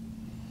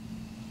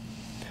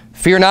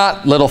 Fear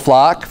not, little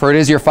flock, for it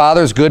is your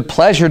Father's good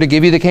pleasure to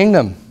give you the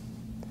kingdom.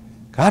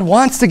 God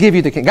wants to give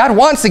you the kingdom. God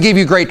wants to give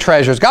you great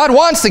treasures. God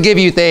wants to give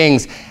you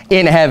things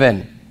in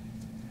heaven.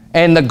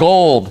 And the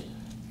gold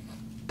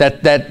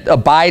that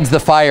abides the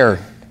fire.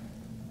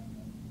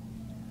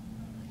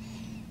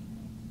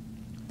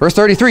 Verse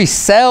 33,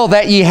 sell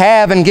that ye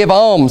have and give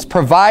alms.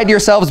 Provide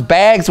yourselves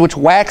bags which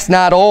wax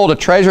not old, a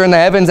treasure in the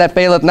heavens that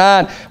faileth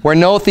not, where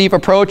no thief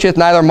approacheth,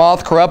 neither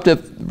moth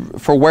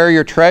corrupteth. For where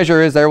your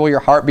treasure is, there will your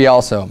heart be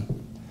also.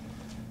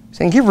 He's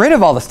saying, get rid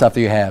of all the stuff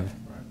that you have.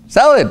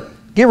 Sell it.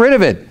 Get rid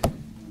of it.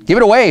 Give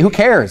it away. Who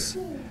cares?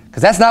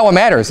 Because that's not what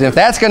matters. And if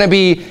that's going to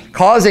be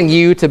causing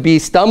you to be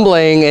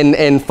stumbling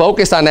and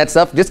focus on that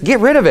stuff, just get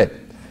rid of it.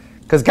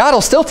 Because God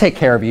will still take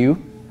care of you.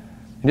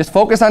 And just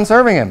focus on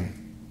serving him.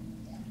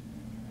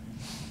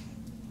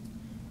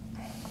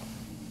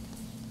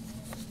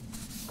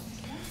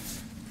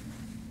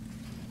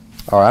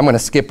 All right, I'm going to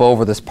skip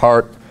over this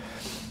part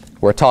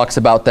where it talks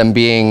about them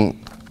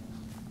being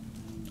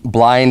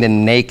blind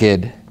and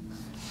naked.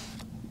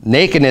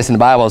 Nakedness in the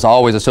Bible is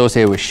always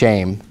associated with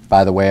shame,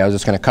 by the way. I was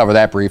just going to cover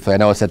that briefly. I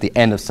know it's at the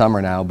end of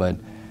summer now, but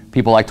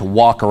people like to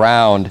walk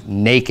around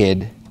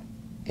naked,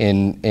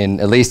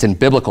 at least in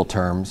biblical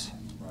terms.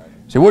 Right.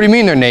 So what do you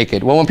mean they're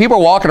naked? Well, when people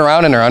are walking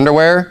around in their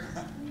underwear,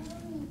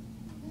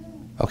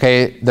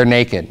 okay, they're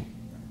naked.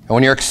 And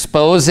when you're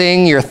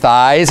exposing your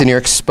thighs and you're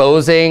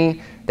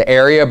exposing the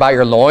area about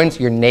your loins,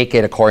 you're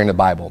naked according to the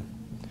Bible.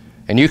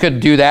 And you could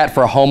do that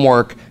for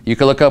homework. You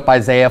could look up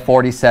Isaiah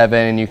 47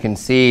 and you can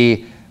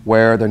see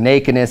where their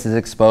nakedness is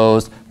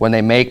exposed when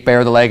they make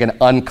bare the leg and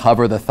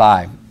uncover the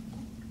thigh.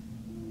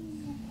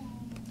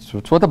 So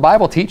it's what the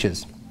Bible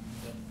teaches.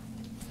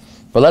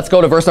 But let's go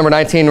to verse number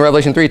 19 in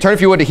Revelation 3. Turn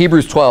if you would to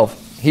Hebrews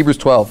 12. Hebrews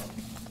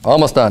 12.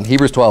 Almost done.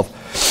 Hebrews 12.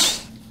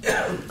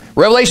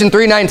 Revelation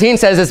 3:19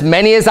 says, as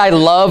many as I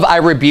love, I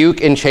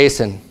rebuke and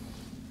chasten.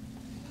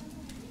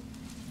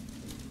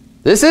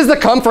 This is the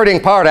comforting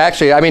part,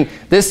 actually. I mean,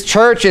 this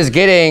church is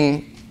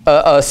getting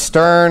a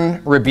stern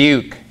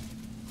rebuke,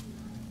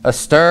 a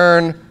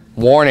stern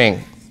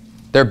warning.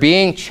 They're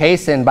being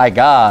chastened by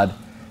God.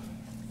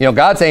 You know,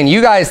 God's saying,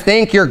 you guys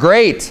think you're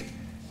great.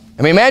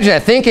 I mean, imagine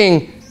that,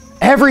 thinking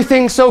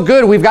everything's so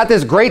good. We've got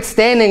this great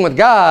standing with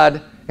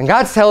God, and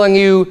God's telling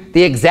you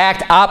the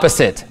exact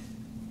opposite.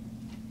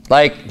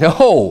 Like,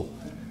 no,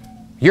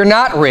 you're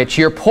not rich,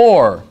 you're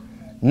poor.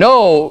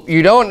 No,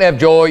 you don't have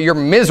joy, you're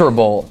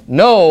miserable.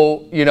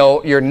 No,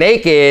 you're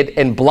naked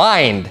and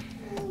blind.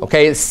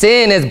 Okay,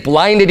 sin has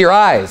blinded your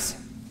eyes.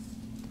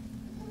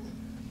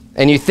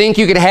 And you think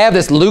you could have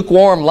this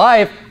lukewarm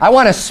life. I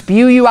want to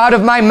spew you out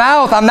of my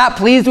mouth. I'm not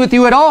pleased with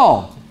you at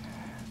all.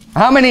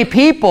 How many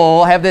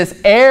people have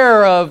this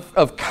air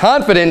of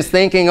confidence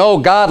thinking, oh,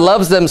 God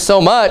loves them so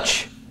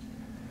much,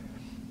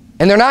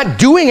 and they're not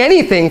doing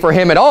anything for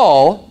him at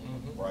all?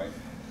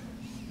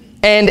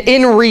 And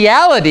in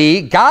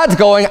reality, God's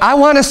going, I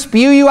want to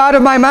spew you out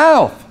of my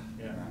mouth.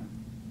 Yeah.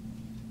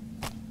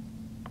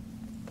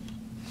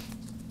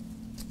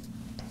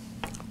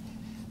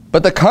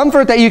 But the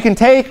comfort that you can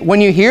take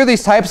when you hear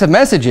these types of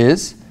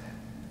messages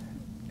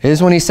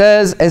is when he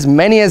says, as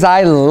many as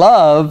I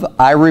love,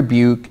 I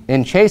rebuke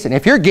and chasten.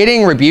 If you're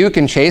getting rebuke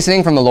and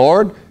chastening from the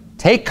Lord,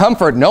 take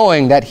comfort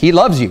knowing that he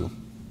loves you,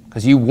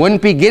 because you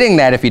wouldn't be getting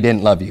that if he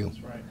didn't love you.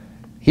 That's right.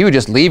 He would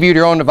just leave you to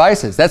your own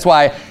devices. That's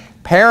why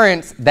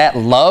parents that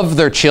love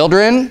their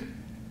children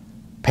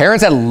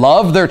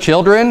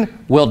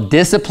will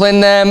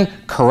discipline them,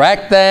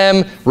 correct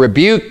them,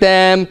 rebuke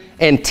them,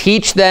 and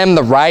teach them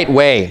the right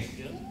way.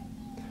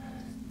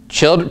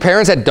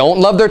 Parents that don't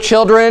love their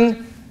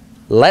children,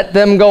 let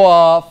them go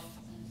off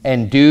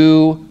and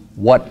do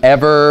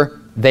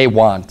whatever they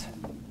want.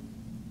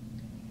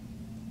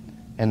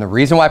 And the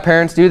reason why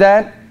parents do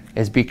that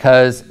is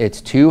because it's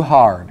too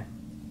hard.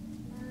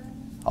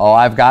 Oh,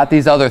 I've got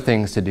these other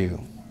things to do.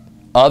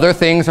 Other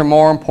things are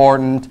more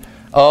important.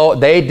 Oh,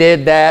 they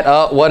did that.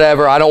 Oh,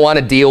 whatever. I don't want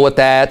to deal with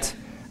that.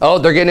 Oh,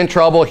 they're getting in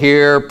trouble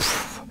here.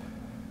 Pfft.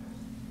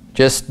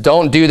 Just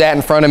don't do that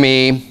in front of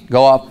me.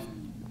 Go off.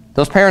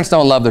 Those parents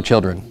don't love their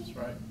children. That's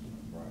right.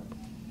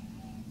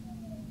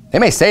 They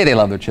may say they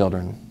love their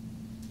children,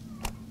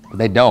 but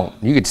they don't.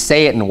 You could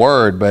say it in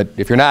word, but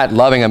if you're not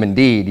loving them in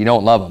deed, you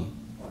don't love them.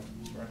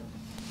 That's right.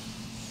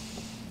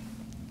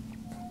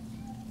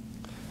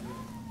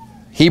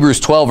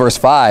 Hebrews 12, verse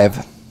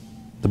 5.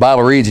 The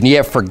Bible reads, and ye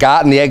have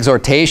forgotten the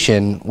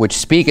exhortation which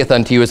speaketh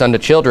unto you as unto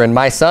children.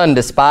 My son,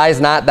 despise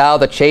not thou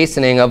the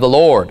chastening of the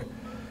Lord,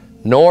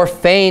 nor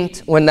faint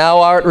when thou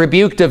art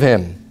rebuked of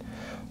him.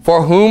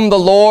 For whom the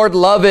Lord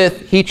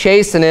loveth, he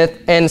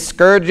chasteneth, and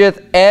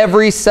scourgeth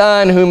every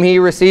son whom he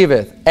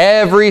receiveth.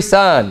 Every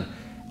son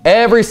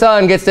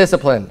gets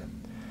disciplined.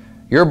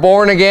 You're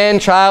born again,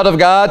 child of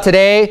God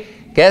today.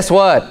 Guess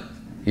what?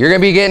 You're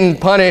going to be getting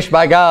punished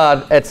by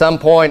God at some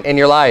point in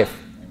your life,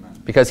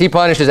 because he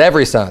punishes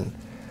every son.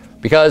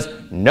 Because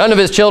none of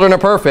his children are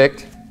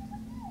perfect,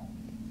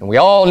 and we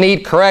all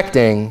need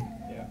correcting,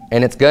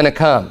 and it's going to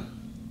come.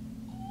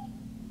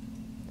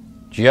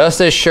 Just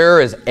as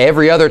sure as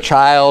every other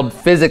child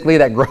physically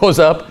that grows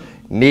up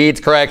needs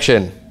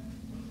correction.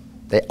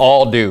 They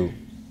all do.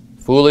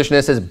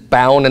 Foolishness is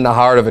bound in the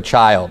heart of a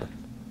child.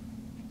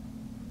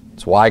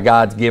 That's why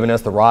God's given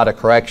us the rod of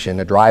correction,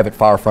 to drive it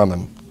far from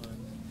him.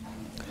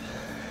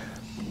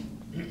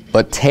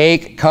 But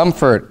take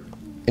comfort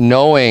in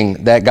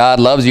knowing that God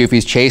loves you if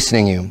he's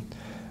chastening you.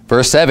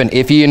 Verse 7,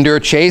 if ye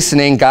endure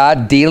chastening,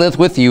 God dealeth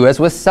with you as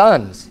with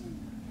sons.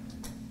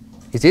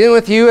 He's dealing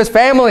with you as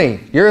family.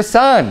 You're a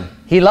son.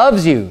 He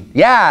loves you.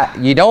 Yeah,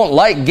 you don't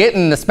like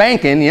getting the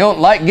spanking. You don't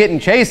like getting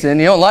chastened.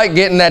 You don't like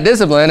getting that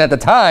discipline at the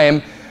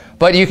time.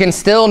 But you can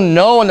still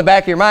know in the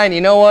back of your mind,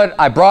 you know what?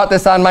 I brought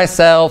this on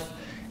myself.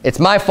 It's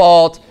my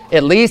fault.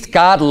 At least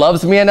God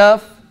loves me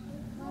enough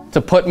to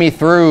put me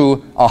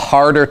through a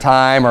harder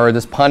time or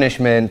this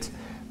punishment.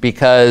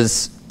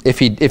 Because if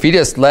he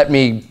just let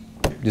me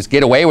just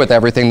get away with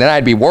everything, then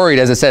I'd be worried,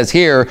 as it says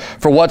here,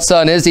 for what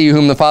son is he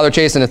whom the Father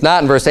chasteneth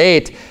not, in verse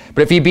 8,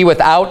 but if he be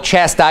without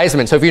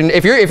chastisement. So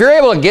if you're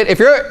able to get,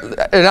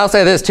 and I'll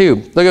say this too,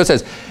 look what it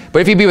says, but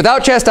if he be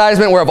without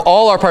chastisement, whereof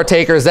all are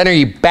partakers, then are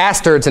ye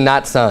bastards and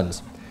not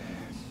sons.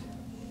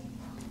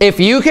 If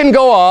you can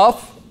go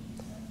off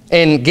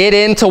and get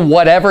into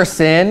whatever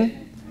sin,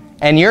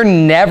 and you're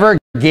never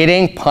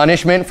getting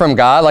punishment from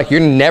God, like you're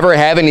never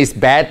having these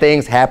bad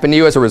things happen to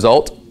you as a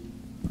result,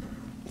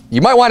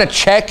 you might want to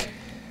check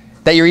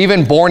that you're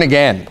even born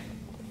again.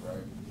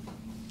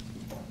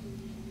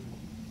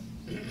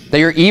 That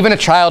you're even a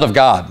child of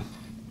God.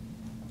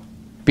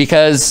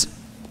 Because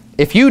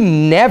if you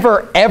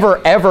never,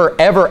 ever, ever,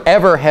 ever,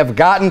 ever have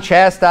gotten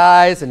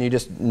chastised and you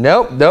just,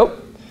 nope,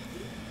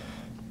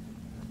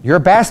 you're a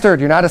bastard,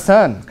 you're not a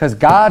son. Because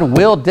God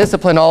will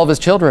discipline all of his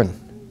children.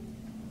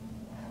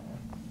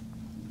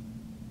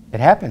 It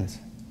happens.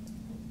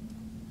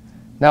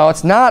 Now,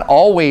 it's not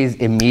always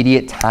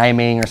immediate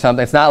timing or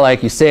something. It's not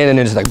like you sin and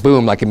it's like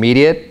boom, like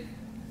immediate.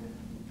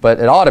 But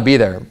it ought to be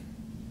there.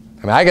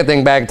 I mean, I can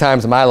think back at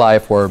times in my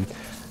life where,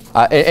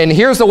 and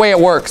here's the way it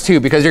works too,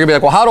 because you're going to be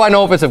like, well, how do I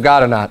know if it's of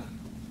God or not?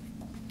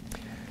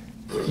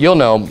 You'll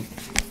know.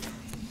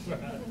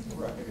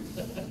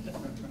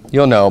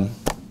 You'll know.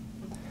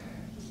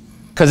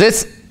 Because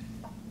it's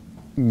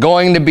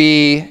going to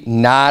be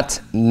not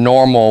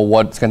normal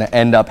what's going to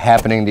end up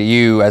happening to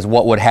you as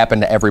what would happen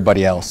to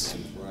everybody else.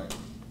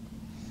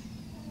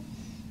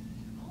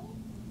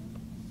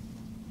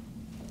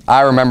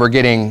 I remember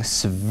getting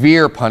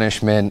severe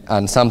punishment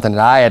on something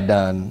that I had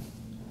done.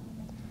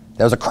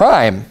 That was a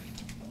crime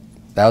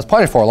that I was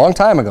punished for a long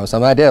time ago,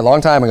 something I did a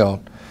long time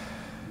ago.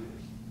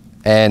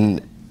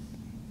 And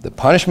the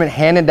punishment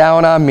handed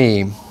down on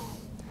me,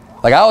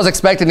 like I was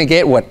expecting to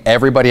get what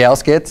everybody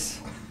else gets.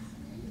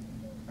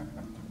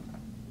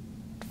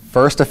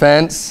 First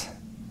offense,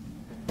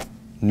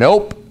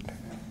 nope.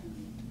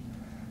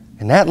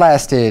 And that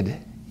lasted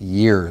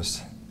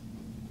years.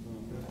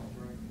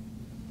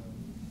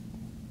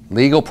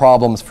 Legal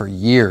problems for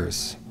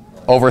years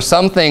over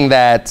something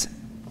that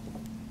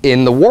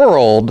in the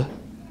world,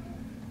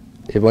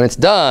 when it's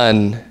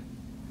done,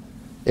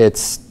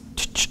 it's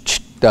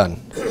done.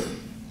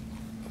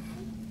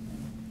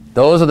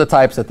 Those are the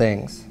types of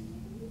things,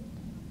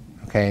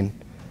 okay,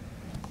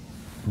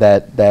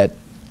 that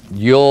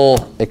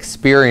you'll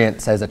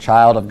experience as a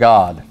child of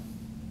God.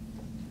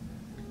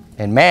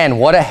 And man,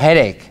 what a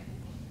headache.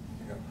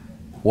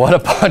 What a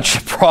bunch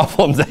of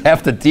problems to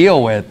have to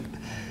deal with.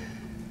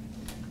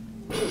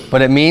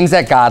 But it means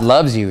that God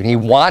loves you and he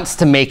wants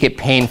to make it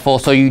painful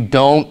so you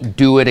don't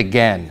do it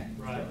again.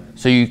 Right.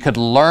 So you could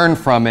learn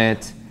from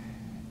it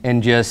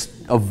and just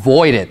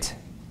avoid it.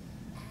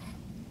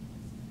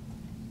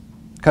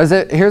 Because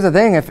here's the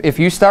thing, if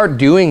you start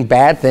doing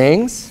bad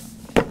things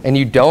and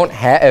you don't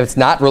have, it's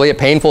not really a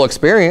painful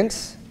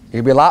experience,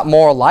 you'll be a lot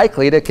more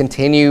likely to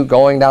continue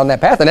going down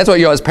that path. And that's what,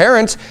 as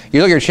parents,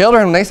 you look at your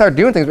children and they start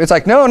doing things, it's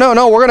like, no,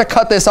 we're going to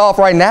cut this off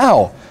right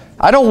now.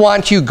 I don't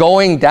want you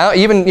going down,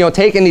 even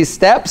taking these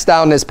steps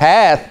down this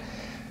path.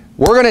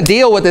 We're going to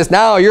deal with this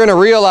now. You're going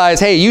to realize,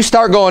 hey, you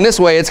start going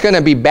this way, it's going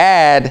to be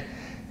bad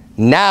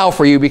now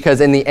for you, because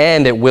in the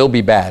end it will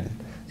be bad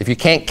if you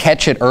can't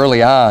catch it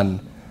early on.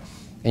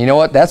 And you know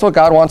what? That's what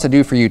God wants to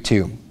do for you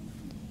too.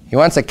 He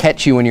wants to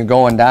catch you when you're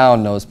going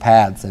down those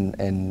paths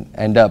and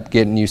end up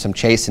getting you some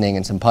chastening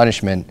and some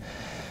punishment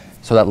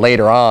so that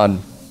later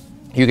on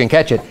you can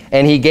catch it.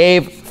 And he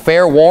gave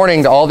fair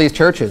warning to all these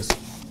churches.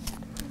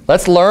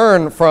 Let's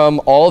learn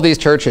from all these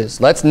churches.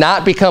 Let's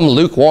not become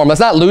lukewarm. Let's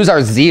not lose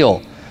our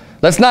zeal.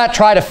 Let's not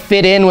try to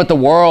fit in with the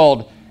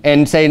world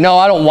and say, no,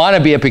 I don't want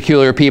to be a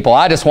peculiar people.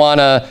 I want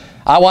to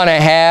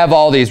have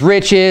all these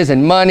riches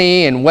and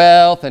money and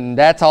wealth, and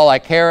that's all I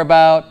care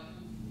about.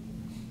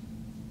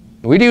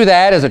 We do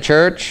that as a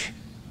church,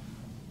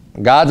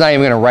 God's not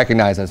even going to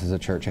recognize us as a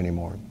church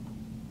anymore.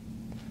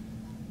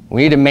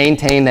 We need to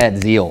maintain that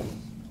zeal.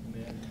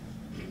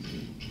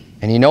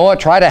 And you know what?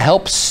 Try to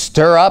help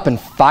stir up and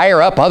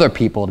fire up other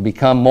people to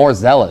become more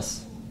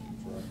zealous.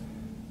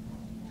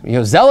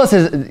 Being zealous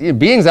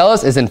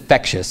is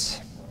infectious.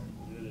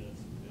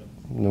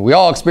 We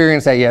all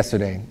experienced that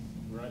yesterday.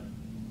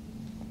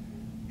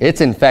 It's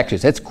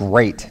infectious. It's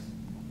great.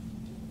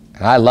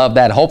 And I love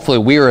that. Hopefully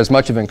we were as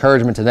much of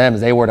encouragement to them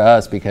as they were to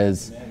us,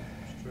 because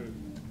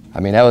I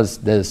mean, that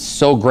was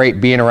so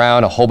great being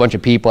around a whole bunch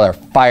of people that are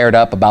fired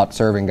up about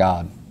serving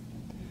God.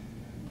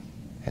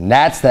 And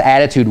that's the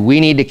attitude we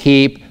need to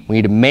keep. We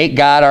need to make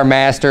God our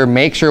master,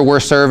 make sure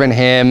we're serving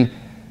him,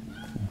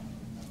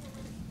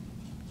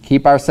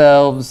 keep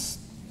ourselves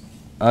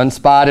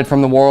unspotted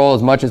from the world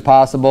as much as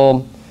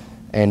possible,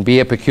 and be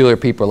a peculiar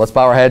people. Let's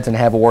bow our heads and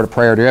have a word of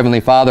prayer. Dear Heavenly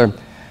Father,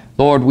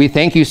 Lord, we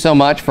thank you so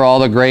much for all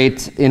the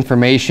great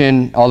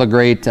information, all the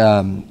great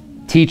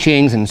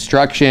teachings,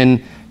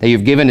 instruction that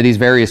you've given to these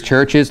various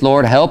churches.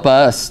 Lord, help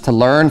us to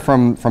learn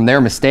from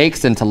their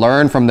mistakes and to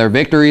learn from their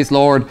victories,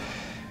 Lord,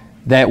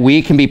 that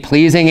we can be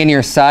pleasing in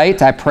your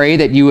sight. I pray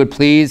that you would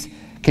please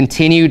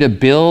continue to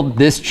build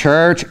this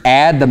church,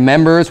 add the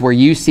members where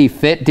you see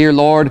fit, dear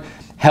Lord.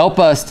 Help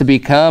us to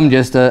become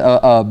just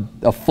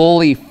a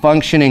fully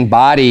functioning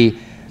body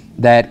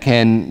that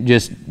can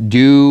just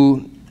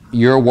do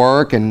your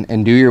work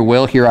and do your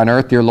will here on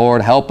earth, dear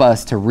Lord. Help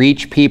us to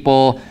reach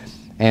people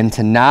and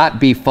to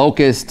not be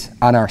focused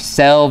on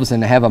ourselves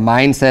and have a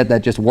mindset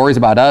that just worries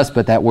about us,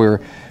 but that we're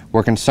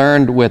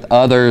concerned with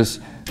others.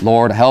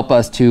 Lord, help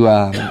us to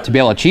be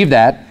able to achieve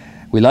that.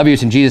 We love you.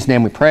 It's in Jesus'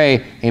 name we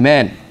pray.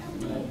 Amen.